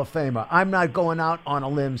a Hall of Famer. I'm not going out on a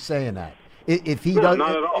limb saying that. If he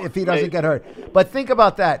doesn't get hurt. But think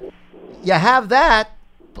about that. You have that,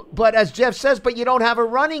 but as Jeff says, but you don't have a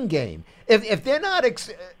running game. If the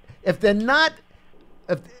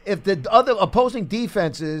other opposing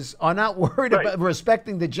defenses are not worried about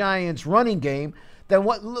respecting the Giants' running game, then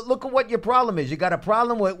look at what your problem is. You got a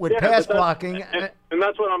problem with pass blocking, and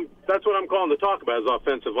that's what I'm calling to talk about is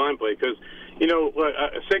offensive line play, because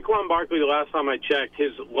Saquon Barkley, the last time I checked,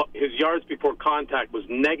 his yards before contact was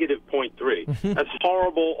 -0.3. That's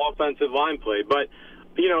horrible offensive line play, but.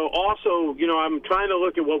 Also, I'm trying to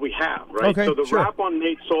look at what we have, right? Okay, so the sure. rap on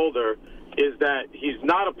Nate Solder is that he's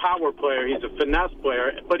not a power player, he's a finesse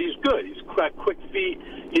player, but he's good. He's got quick feet,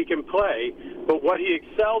 he can play. But what he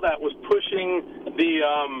excelled at was pushing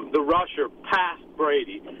the rusher past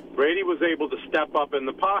Brady. Brady was able to step up in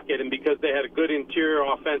the pocket, and because they had a good interior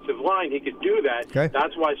offensive line, he could do that. Okay.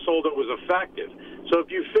 That's why Solder was effective. So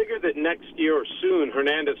if you figure that next year or soon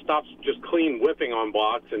Hernandez stops just clean whipping on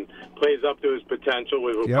blocks and plays up to his potential,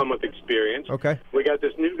 it will come with experience. Okay. We got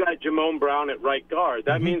this new guy, Jamon Brown, at right guard.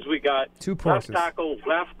 That means we got 2 left process. tackle,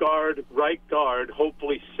 left guard, right guard,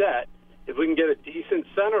 hopefully set. If we can get a decent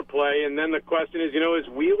center play, and then the question is, is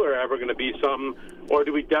Wheeler ever going to be something, or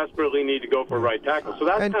do we desperately need to go for right tackle? So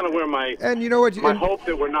that's kind of where my hope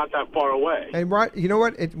that we're not that far away. And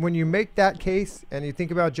when you make that case and you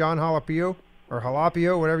think about John Jalapio, or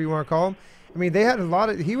Jalapio, whatever you want to call him, I mean, they had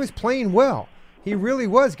he was playing well. He really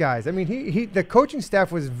was, guys. I mean, the coaching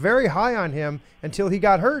staff was very high on him until he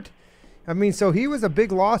got hurt. I mean, so he was a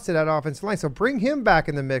big loss to that offensive line. So bring him back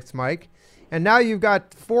in the mix, Mike. And now you've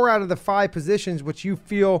got 4 out of the 5 positions which you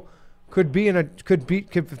feel could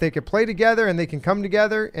if they could play together and they can come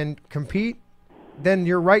together and compete, then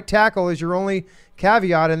your right tackle is your only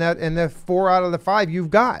caveat in that, and the 4 out of the 5 you've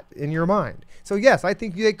got in your mind. So yes, I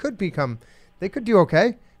think they could do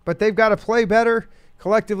okay, but they've got to play better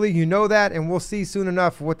collectively. You know that, and we'll see soon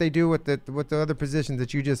enough what they do with the other positions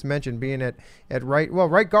that you just mentioned, being at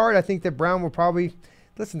right guard. I think that Brown will probably.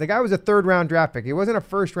 Listen, the guy was a 3rd-round draft pick. He wasn't a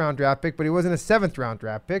 1st-round draft pick, but he wasn't a 7th-round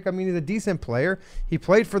draft pick. I mean, he's a decent player. He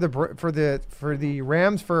played for the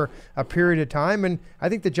Rams for a period of time, and I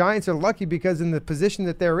think the Giants are lucky because in the position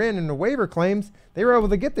that they're in the waiver claims, they were able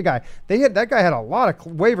to get the guy. That guy had a lot of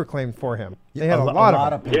waiver claims for him. They had a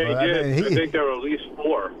lot of people. Yeah, he did. I think there were at least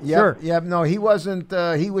 4. Yep, sure. Yeah, no, he wasn't.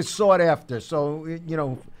 He was sought after. So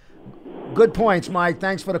good points, Mike.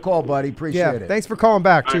 Thanks for the call, buddy. Appreciate it. Thanks for calling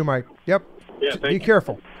back too, Mike. Yep. Yeah, Be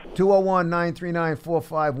careful.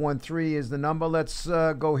 201-939-4513 is the number. Let's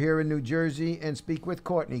go here in New Jersey and speak with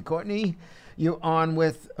Courtney. Courtney, you're on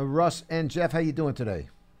with Russ and Jeff. How you doing today?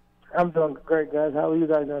 I'm doing great, guys. How are you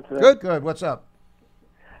guys doing today? Good. Good. What's up?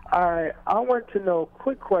 All right. I want to know,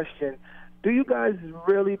 quick question. Do you guys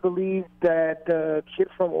really believe that the kid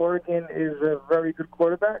from Oregon is a very good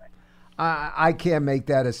quarterback? I can't make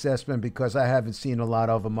that assessment because I haven't seen a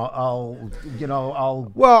lot of them. I'll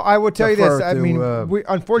Well, I will tell you this. defer I to, mean,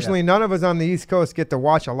 unfortunately, none of us on the East Coast get to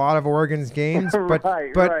watch a lot of Oregon's games. But,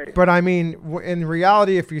 Right. but I mean, in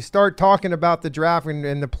reality, if you start talking about the draft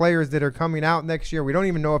and the players that are coming out next year, we don't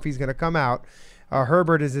even know if he's going to come out.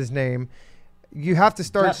 Herbert is his name. You have to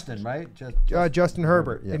start Justin, right? Justin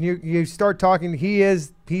Herbert, yeah. and you start talking.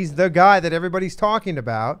 He's the guy that everybody's talking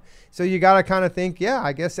about. So you got to kind of think, yeah,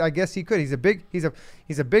 I guess he could. He's a big guy.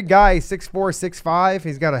 He's 6'4", 6'5".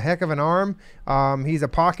 He's got a heck of an arm. He's a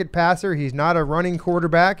pocket passer. He's not a running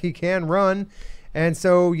quarterback. He can run, and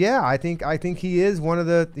so yeah, I think he is one of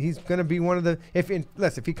the. He's going to be one of the. If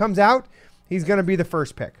he comes out, he's going to be the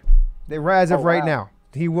first pick. As of right now,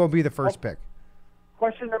 he will be the first pick.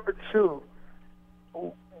 Question number 2.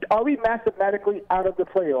 Are we mathematically out of the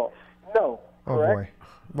playoffs? No. Oh correct? boy.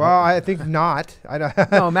 Well, I think not. I don't.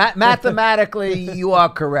 No, mathematically, you are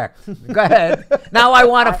correct. Go ahead. Now we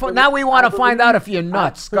want to find out if you're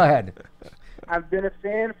nuts. Go ahead. I've been a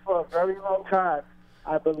fan for a very long time.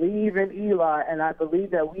 I believe in Eli, and I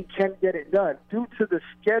believe that we can get it done due to the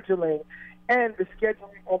scheduling and the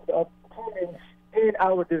scheduling of the opponents in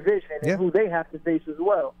our division and who they have to face as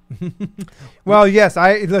well. Well, yes,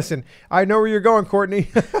 I know where you're going, Courtney,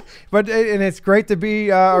 and it's great to be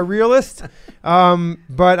a realist.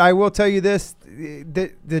 But I will tell you this: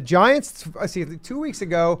 the Giants. Let's see, 2 weeks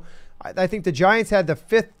ago, I think the Giants had the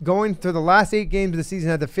 5th going through the last 8 games of the season.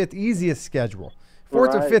 Had the 5th easiest schedule.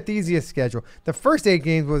 4th or 5th easiest schedule. The first 8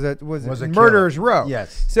 games was a murderer's row.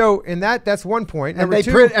 Yes. So that's one point. And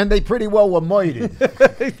they pretty well were murdered.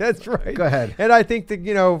 That's right. Go ahead. And I think that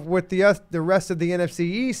with the rest of the NFC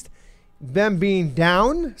East, them being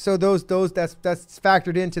down, so that's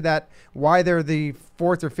factored into that why they're the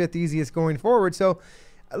 4th or 5th easiest going forward. So.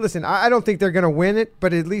 Listen, I don't think they're going to win it,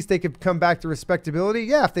 but at least they could come back to respectability.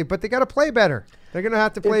 Yeah, but they got to play better. They're going to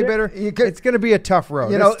have to play better. It's going to be a tough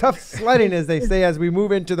road. It's tough sledding, as they say, as we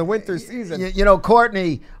move into the winter season.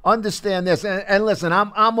 Courtney, understand this. And listen,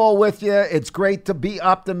 I'm all with you. It's great to be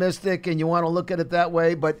optimistic, and you want to look at it that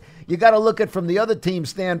way, but you got to look at it from the other team's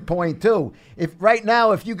standpoint, too. If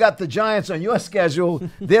you got the Giants on your schedule,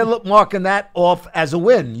 they're marking that off as a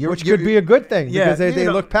win. Which could be a good thing because they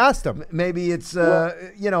look past them. Maybe it's,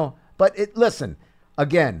 but listen,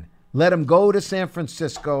 again, let them go to San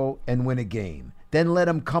Francisco and win a game. Then let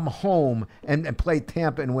them come home and play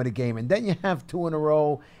Tampa and win a game, and then you have 2 in a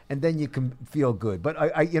row, and then you can feel good. But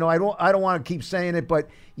I don't want to keep saying it, but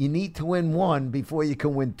you need to win 1 before you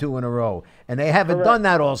can win 2 in a row, and they haven't done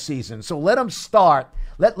that all season. So let them start.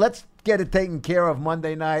 Let's get it taken care of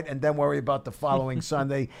Monday night, and then worry about the following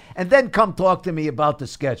Sunday, and then come talk to me about the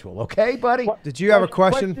schedule. Okay, buddy? Did you have a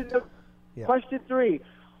question? Question 3.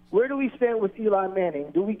 Where do we stand with Eli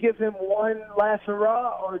Manning? Do we give him one last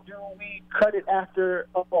hurrah, or do we cut it after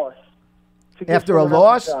a loss? After a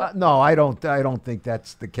loss? No, I don't think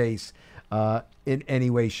that's the case in any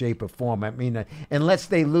way, shape, or form. I mean, unless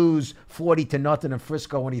they lose 40-0 in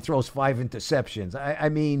Frisco when he throws 5 interceptions. I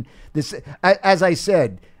mean, this. As I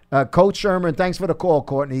said, Coach Sherman. Thanks for the call,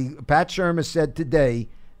 Courtney. Pat Sherman said today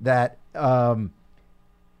that.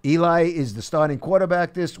 Eli is the starting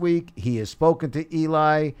quarterback this week. He has spoken to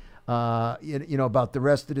Eli, about the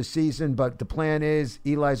rest of the season. But the plan is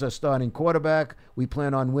Eli's our starting quarterback. We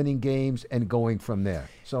plan on winning games and going from there.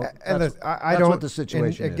 So that's what the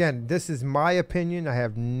situation is. Again, this is my opinion. I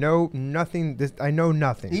have nothing. I know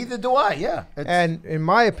nothing. Either do I. Yeah. And in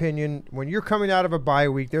my opinion, when you're coming out of a bye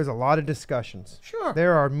week, there's a lot of discussions. Sure.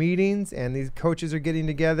 There are meetings, and these coaches are getting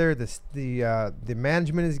together. The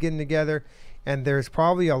management is getting together. And there's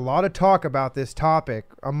probably a lot of talk about this topic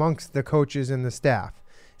amongst the coaches and the staff.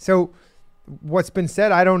 So what's been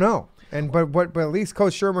said, I don't know. But at least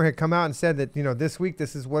Coach Shermer had come out and said that, this week,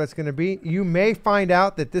 this is what it's going to be. You may find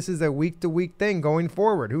out that this is a week-to-week thing going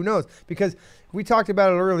forward. Who knows? Because we talked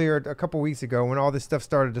about it earlier a couple weeks ago when all this stuff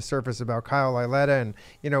started to surface about Kyle Lauletta. And,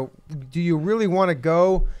 do you really want to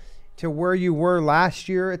go to where you were last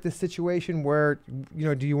year at this situation where,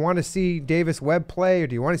 do you want to see Davis Webb play, or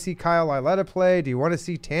do you want to see Kyle Lauletta play? Do you want to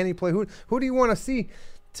see Tanny play? Who do you want to see?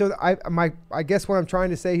 So I guess what I'm trying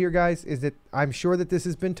to say here, guys, is that I'm sure that this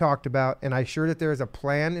has been talked about, and I'm sure that there is a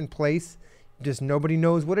plan in place. Just nobody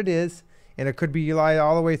knows what it is. And it could be Eli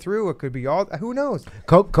all the way through. It could be all. Who knows?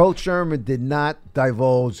 Coach Sherman did not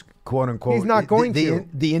divulge, quote unquote, He's not going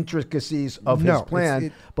the intricacies of No, his plan,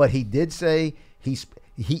 it's- but he did say he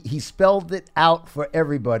spelled it out for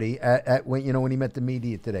everybody at when he met the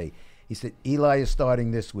media today. He said Eli is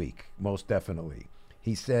starting this week, most definitely.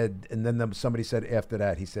 He said, and then somebody said after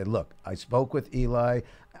that, he said, "Look, I spoke with Eli.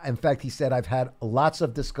 In fact, he said I've had lots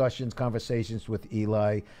of conversations with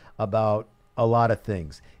Eli about a lot of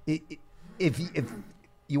things. If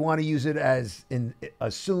you want to use it as in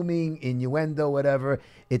assuming, innuendo, whatever,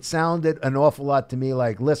 it sounded an awful lot to me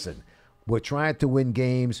like, listen, we're trying to win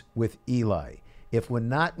games with Eli. If we're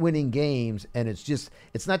not winning games, and it's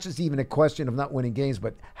not just even a question of not winning games,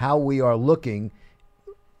 but how we are looking,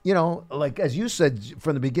 like as you said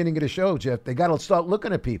from the beginning of the show, Jeff, they got to start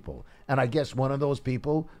looking at people. And I guess one of those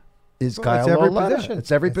people is Kyle Lauletta.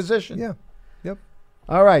 It's every position. Yeah. Yep.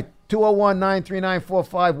 All right.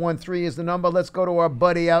 201-939-4513 is the number. Let's go to our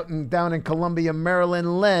buddy down in Columbia,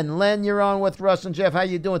 Maryland, Len. Len, you're on with Russ and Jeff. How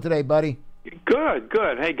you doing today, buddy? Good.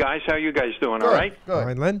 Hey, guys. How you guys doing? Good, all right? Good. All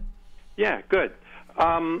right, Len? Yeah, good.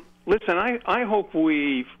 Listen, I hope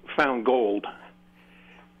we found gold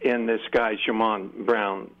in this guy, Jamon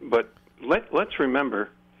Brown. But let's remember,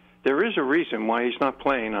 there is a reason why he's not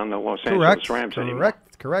playing on the Los Angeles Rams anymore.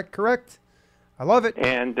 Correct. I love it.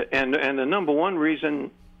 And the number one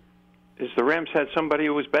reason is the Rams had somebody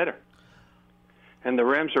who was better. And the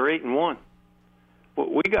Rams are 8-1.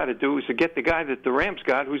 What we got to do is to get the guy that the Rams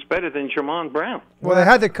got who's better than Jamon Brown. Well, they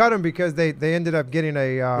had to cut him because they ended up getting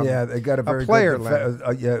they got a very player,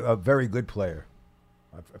 a very good player.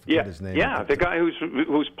 I forget his name. Yeah, the guy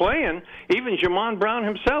who's playing, even Jamon Brown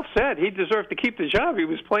himself said he deserved to keep the job. He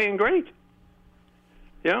was playing great.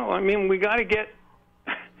 I mean, we got to get.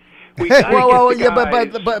 We don't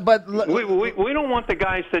want the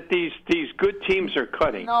guys that these good teams are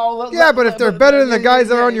cutting. No, but if they're better than the guys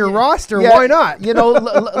that are on your roster, why not?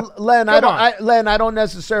 Len, I don't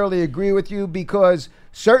necessarily agree with you because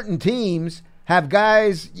certain teams have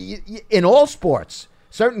guys in all sports.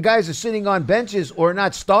 Certain guys are sitting on benches or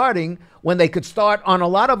not starting when they could start on a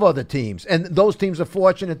lot of other teams, and those teams are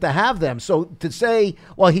fortunate to have them. So to say,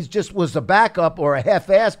 well, he just was a backup or a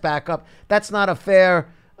half-assed backup, that's not a fair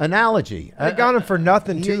analogy. They got him for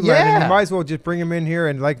nothing too, yeah. Len, and you might as well just bring him in here.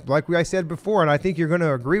 And like I said before, and I think you're going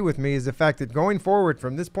to agree with me, is the fact that going forward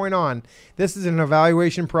from this point on, this is an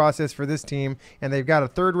evaluation process for this team, and they've got a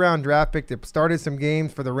third-round draft pick that started some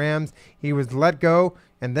games for the Rams. He was let go.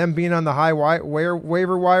 And them being on the high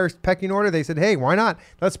waiver wire pecking order, they said, hey, why not?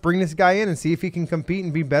 Let's bring this guy in and see if he can compete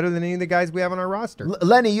and be better than any of the guys we have on our roster.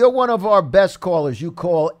 Lenny, you're one of our best callers. You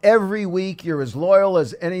call every week. You're as loyal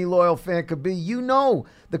as any loyal fan could be. You know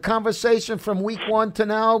the conversation from week 1 to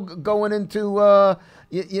now going into,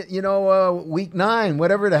 week 9,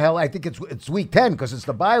 whatever the hell. I think it's week 10 because it's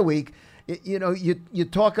the bye week. You're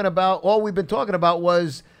talking about, all we've been talking about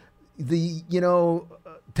was the,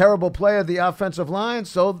 terrible play of the offensive line,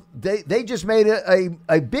 so they just made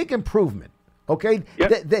a big improvement. Okay,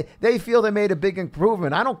 yep. They feel they made a big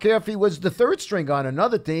improvement. I don't care if he was the third string on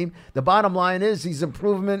another team. The bottom line is he's a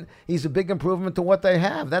big improvement to what they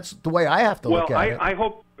have. That's the way I have to look at it. I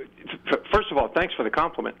hope. First of all, thanks for the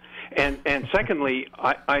compliment, and secondly,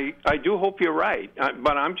 I do hope you're right.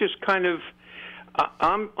 But I'm just kind of.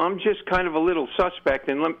 I'm just kind of a little suspect,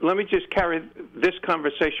 and let me just carry this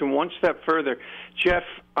conversation one step further. Jeff,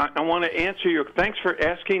 I want to answer your. Thanks for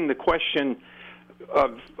asking the question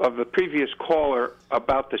of the previous caller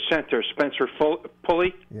about the center, Spencer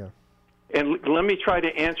Pulley. Yeah. And let me try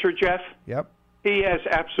to answer, Jeff. Yep. He has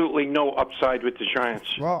absolutely no upside with the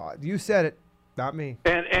Giants. Well, you said it, not me.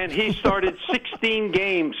 And he started 16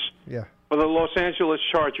 games for the Los Angeles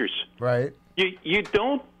Chargers. Right. You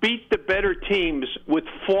don't beat the better teams with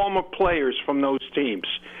former players from those teams.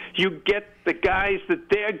 You get the guys that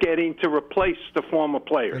they're getting to replace the former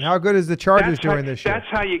players. And how good is the Chargers doing this year? That's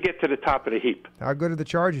how you get to the top of the heap. How good are the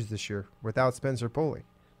Chargers this year without Spencer Pulley?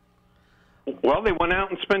 Well, they went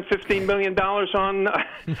out and spent $15 million on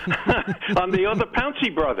on the other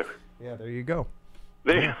Pouncey brother. Yeah, there you go.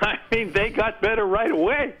 I mean, they got better right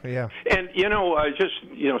away. Yeah. And,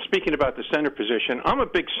 speaking about the center position, I'm a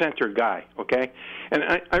big center guy, okay? And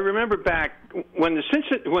I remember back when the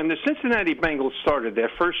Cincinnati Bengals started their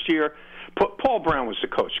first year, Paul Brown was the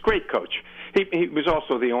coach, great coach. He was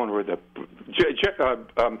also the owner of the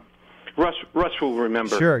Russ will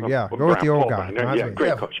remember. Sure, yeah. Go with the old guy. Yeah,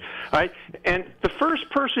 great coach. All right? And the first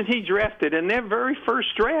person he drafted in their very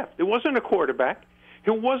first draft, it wasn't a quarterback.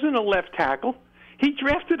 It wasn't a left tackle. He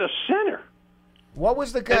drafted a center. What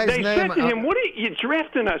was the guy's name? They said to him, "What are you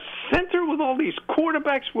drafting a center with all these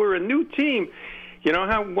quarterbacks? We're a new team." You know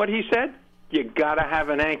what he said? You got to have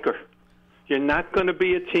an anchor. You're not going to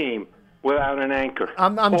be a team without an anchor.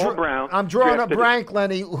 Paul Brown. I'm drawing a blank,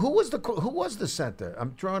 Lenny. Who was the center?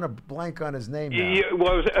 I'm drawing a blank on his name now. Yeah,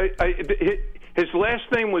 well, his last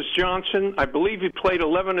name was Johnson. I believe he played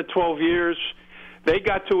 11 to 12 years. They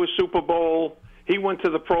got to a Super Bowl. He went to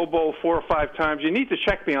the Pro Bowl 4 or 5 times. You need to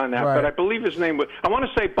check me on that, Right. but I believe his name was, I want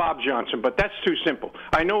to say Bob Johnson, but that's too simple.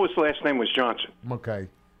 I know his last name was Johnson. Okay.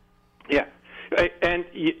 Yeah. And,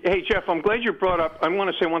 hey, Jeff, I'm glad you brought up, I want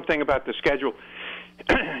to say one thing about the schedule.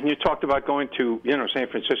 You talked about going to, San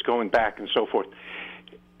Francisco and back and so forth.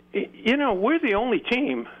 We're the only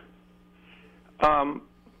team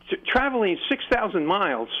traveling 6,000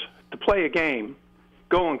 miles to play a game,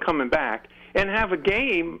 going coming back, and have a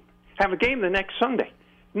game the next Sunday.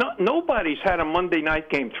 Nobody's had a Monday night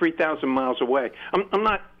game 3,000 miles away. I'm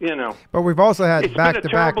not, But we've also had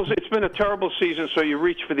back-to-back. It's been a terrible season, so you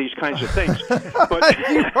reach for these kinds of things. But,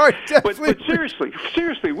 You are but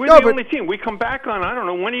seriously, we're the only team. We come back on, I don't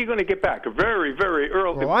know, when are you going to get back? Very, very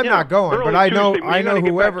early. Well, I'm not going, but I know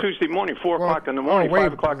whoever. Get back Tuesday morning, 4 o'clock in the morning,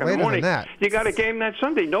 5 o'clock in the morning. Than that. You got a game that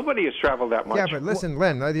Sunday. Nobody has traveled that much. Yeah, but listen,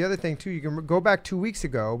 Len, the other thing, too, you can go back 2 weeks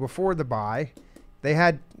ago before the bye. They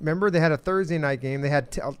had a Thursday night game. They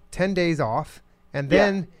had 10 days off, and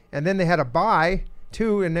then they had a bye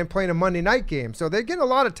too, and then playing a Monday night game. So they get a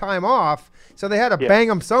lot of time off. So they had to bang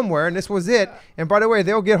them somewhere, and this was it. And by the way,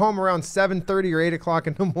 they'll get home around 7:30 or 8 o'clock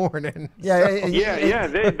in the morning. Yeah,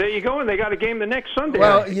 There you go, and they got a game the next Sunday.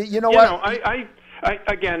 Well, you know what?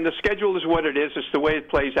 Again, the schedule is what it is. It's the way it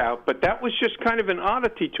plays out. But that was just kind of an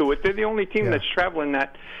oddity to it. They're the only team that's traveling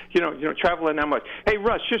that, traveling that much. Hey,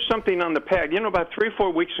 Russ, just something on the pad. About 3 or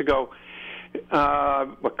 4 weeks ago, a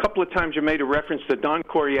couple of times you made a reference to Don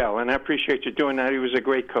Coryell, and I appreciate you doing that. He was a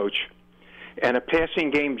great coach and a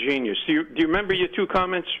passing game genius. Do you remember your 2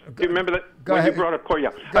 comments? Do you remember that when you brought up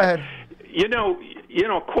Coryell? Go ahead.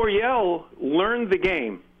 Coryell learned the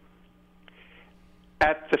game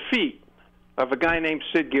at the feet of a guy named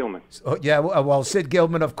Sid Gilman. Oh, yeah, well, Sid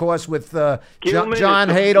Gilman, of course, with John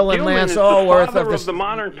Hadl and Lance Allworth of the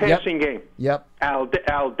modern passing game. Yep. Al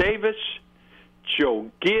Davis,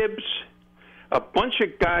 Joe Gibbs, a bunch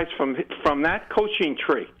of guys from that coaching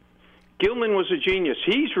tree. Gilman was a genius.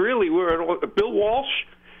 He's really where Bill Walsh.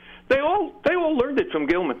 They all learned it from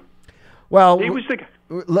Gilman. Well, he was the guy.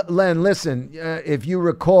 Len, listen, if you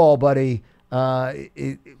recall, buddy,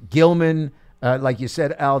 Gilman. Like you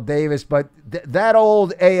said, Al Davis, but that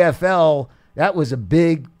old AFL, that was a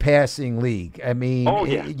big passing league. I mean,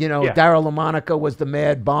 Darryl LaMonica was the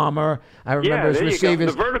mad bomber. I remember his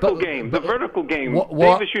receivers. The vertical game.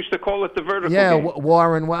 Davis used to call it the vertical game. Yeah,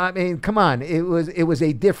 Warren. I mean, come on. It was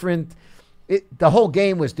a different. The whole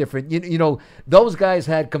game was different. Those guys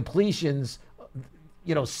had completions.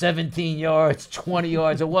 17 yards, 20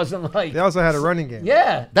 yards. It wasn't like... They also had a running game.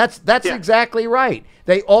 Yeah, that's exactly right.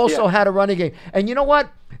 They also had a running game. And you know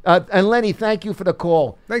what? And Lenny, thank you for the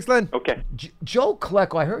call. Thanks, Len. Okay. Joe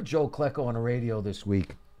Klecko, I heard Joe Klecko on the radio this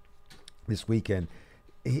weekend.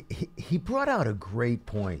 He brought out a great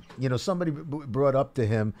point. Somebody brought up to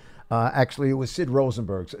him, actually it was Sid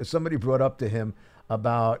Rosenberg. Somebody brought up to him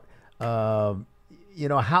about... how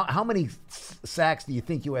many sacks do you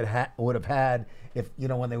think you would have had if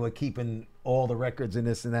when they were keeping all the records and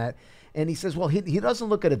this and that? And he says, well, he doesn't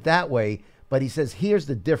look at it that way, but he says, here's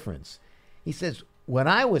the difference. He says, when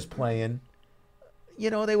I was playing,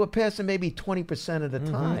 they were passing maybe 20% of the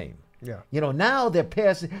time. Yeah. Now they're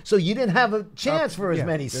passing, so you didn't have a chance for as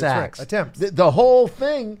many sacks. Right. Attempts. The whole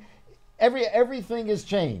thing, everything has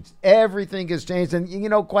changed. Everything has changed,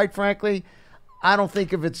 and quite frankly, I don't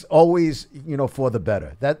think if it's always, for the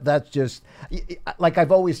better. That's just, like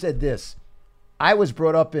I've always said this. I was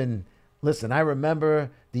brought up in, listen, I remember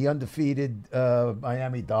the undefeated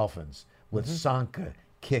Miami Dolphins with Sanka,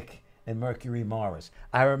 Kick, and Mercury Morris.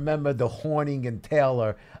 I remember the Horning and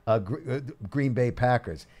Taylor Green Bay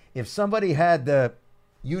Packers. If somebody had the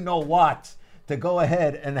you-know-what to go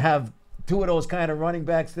ahead and have 2 of those kind of running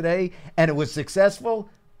backs today, and it was successful,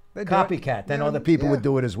 copycat, then other people would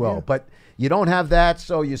do it as well. But you don't have that,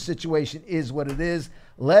 so your situation is what it is.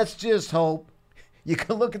 Let's just hope. You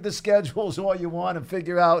can look at the schedules all you want and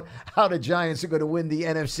figure out how the Giants are going to win the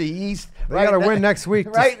NFC East. They got to win next week.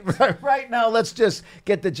 Right now, let's just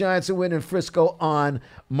get the Giants a win in Frisco on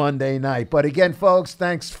Monday night. But again, folks,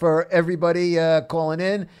 thanks for everybody calling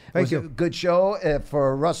in. Thank you. A good show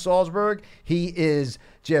for Russ Salzberg. He is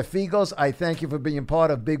Jeff Fegos. I thank you for being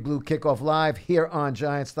part of Big Blue Kickoff Live here on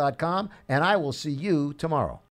Giants.com, and I will see you tomorrow.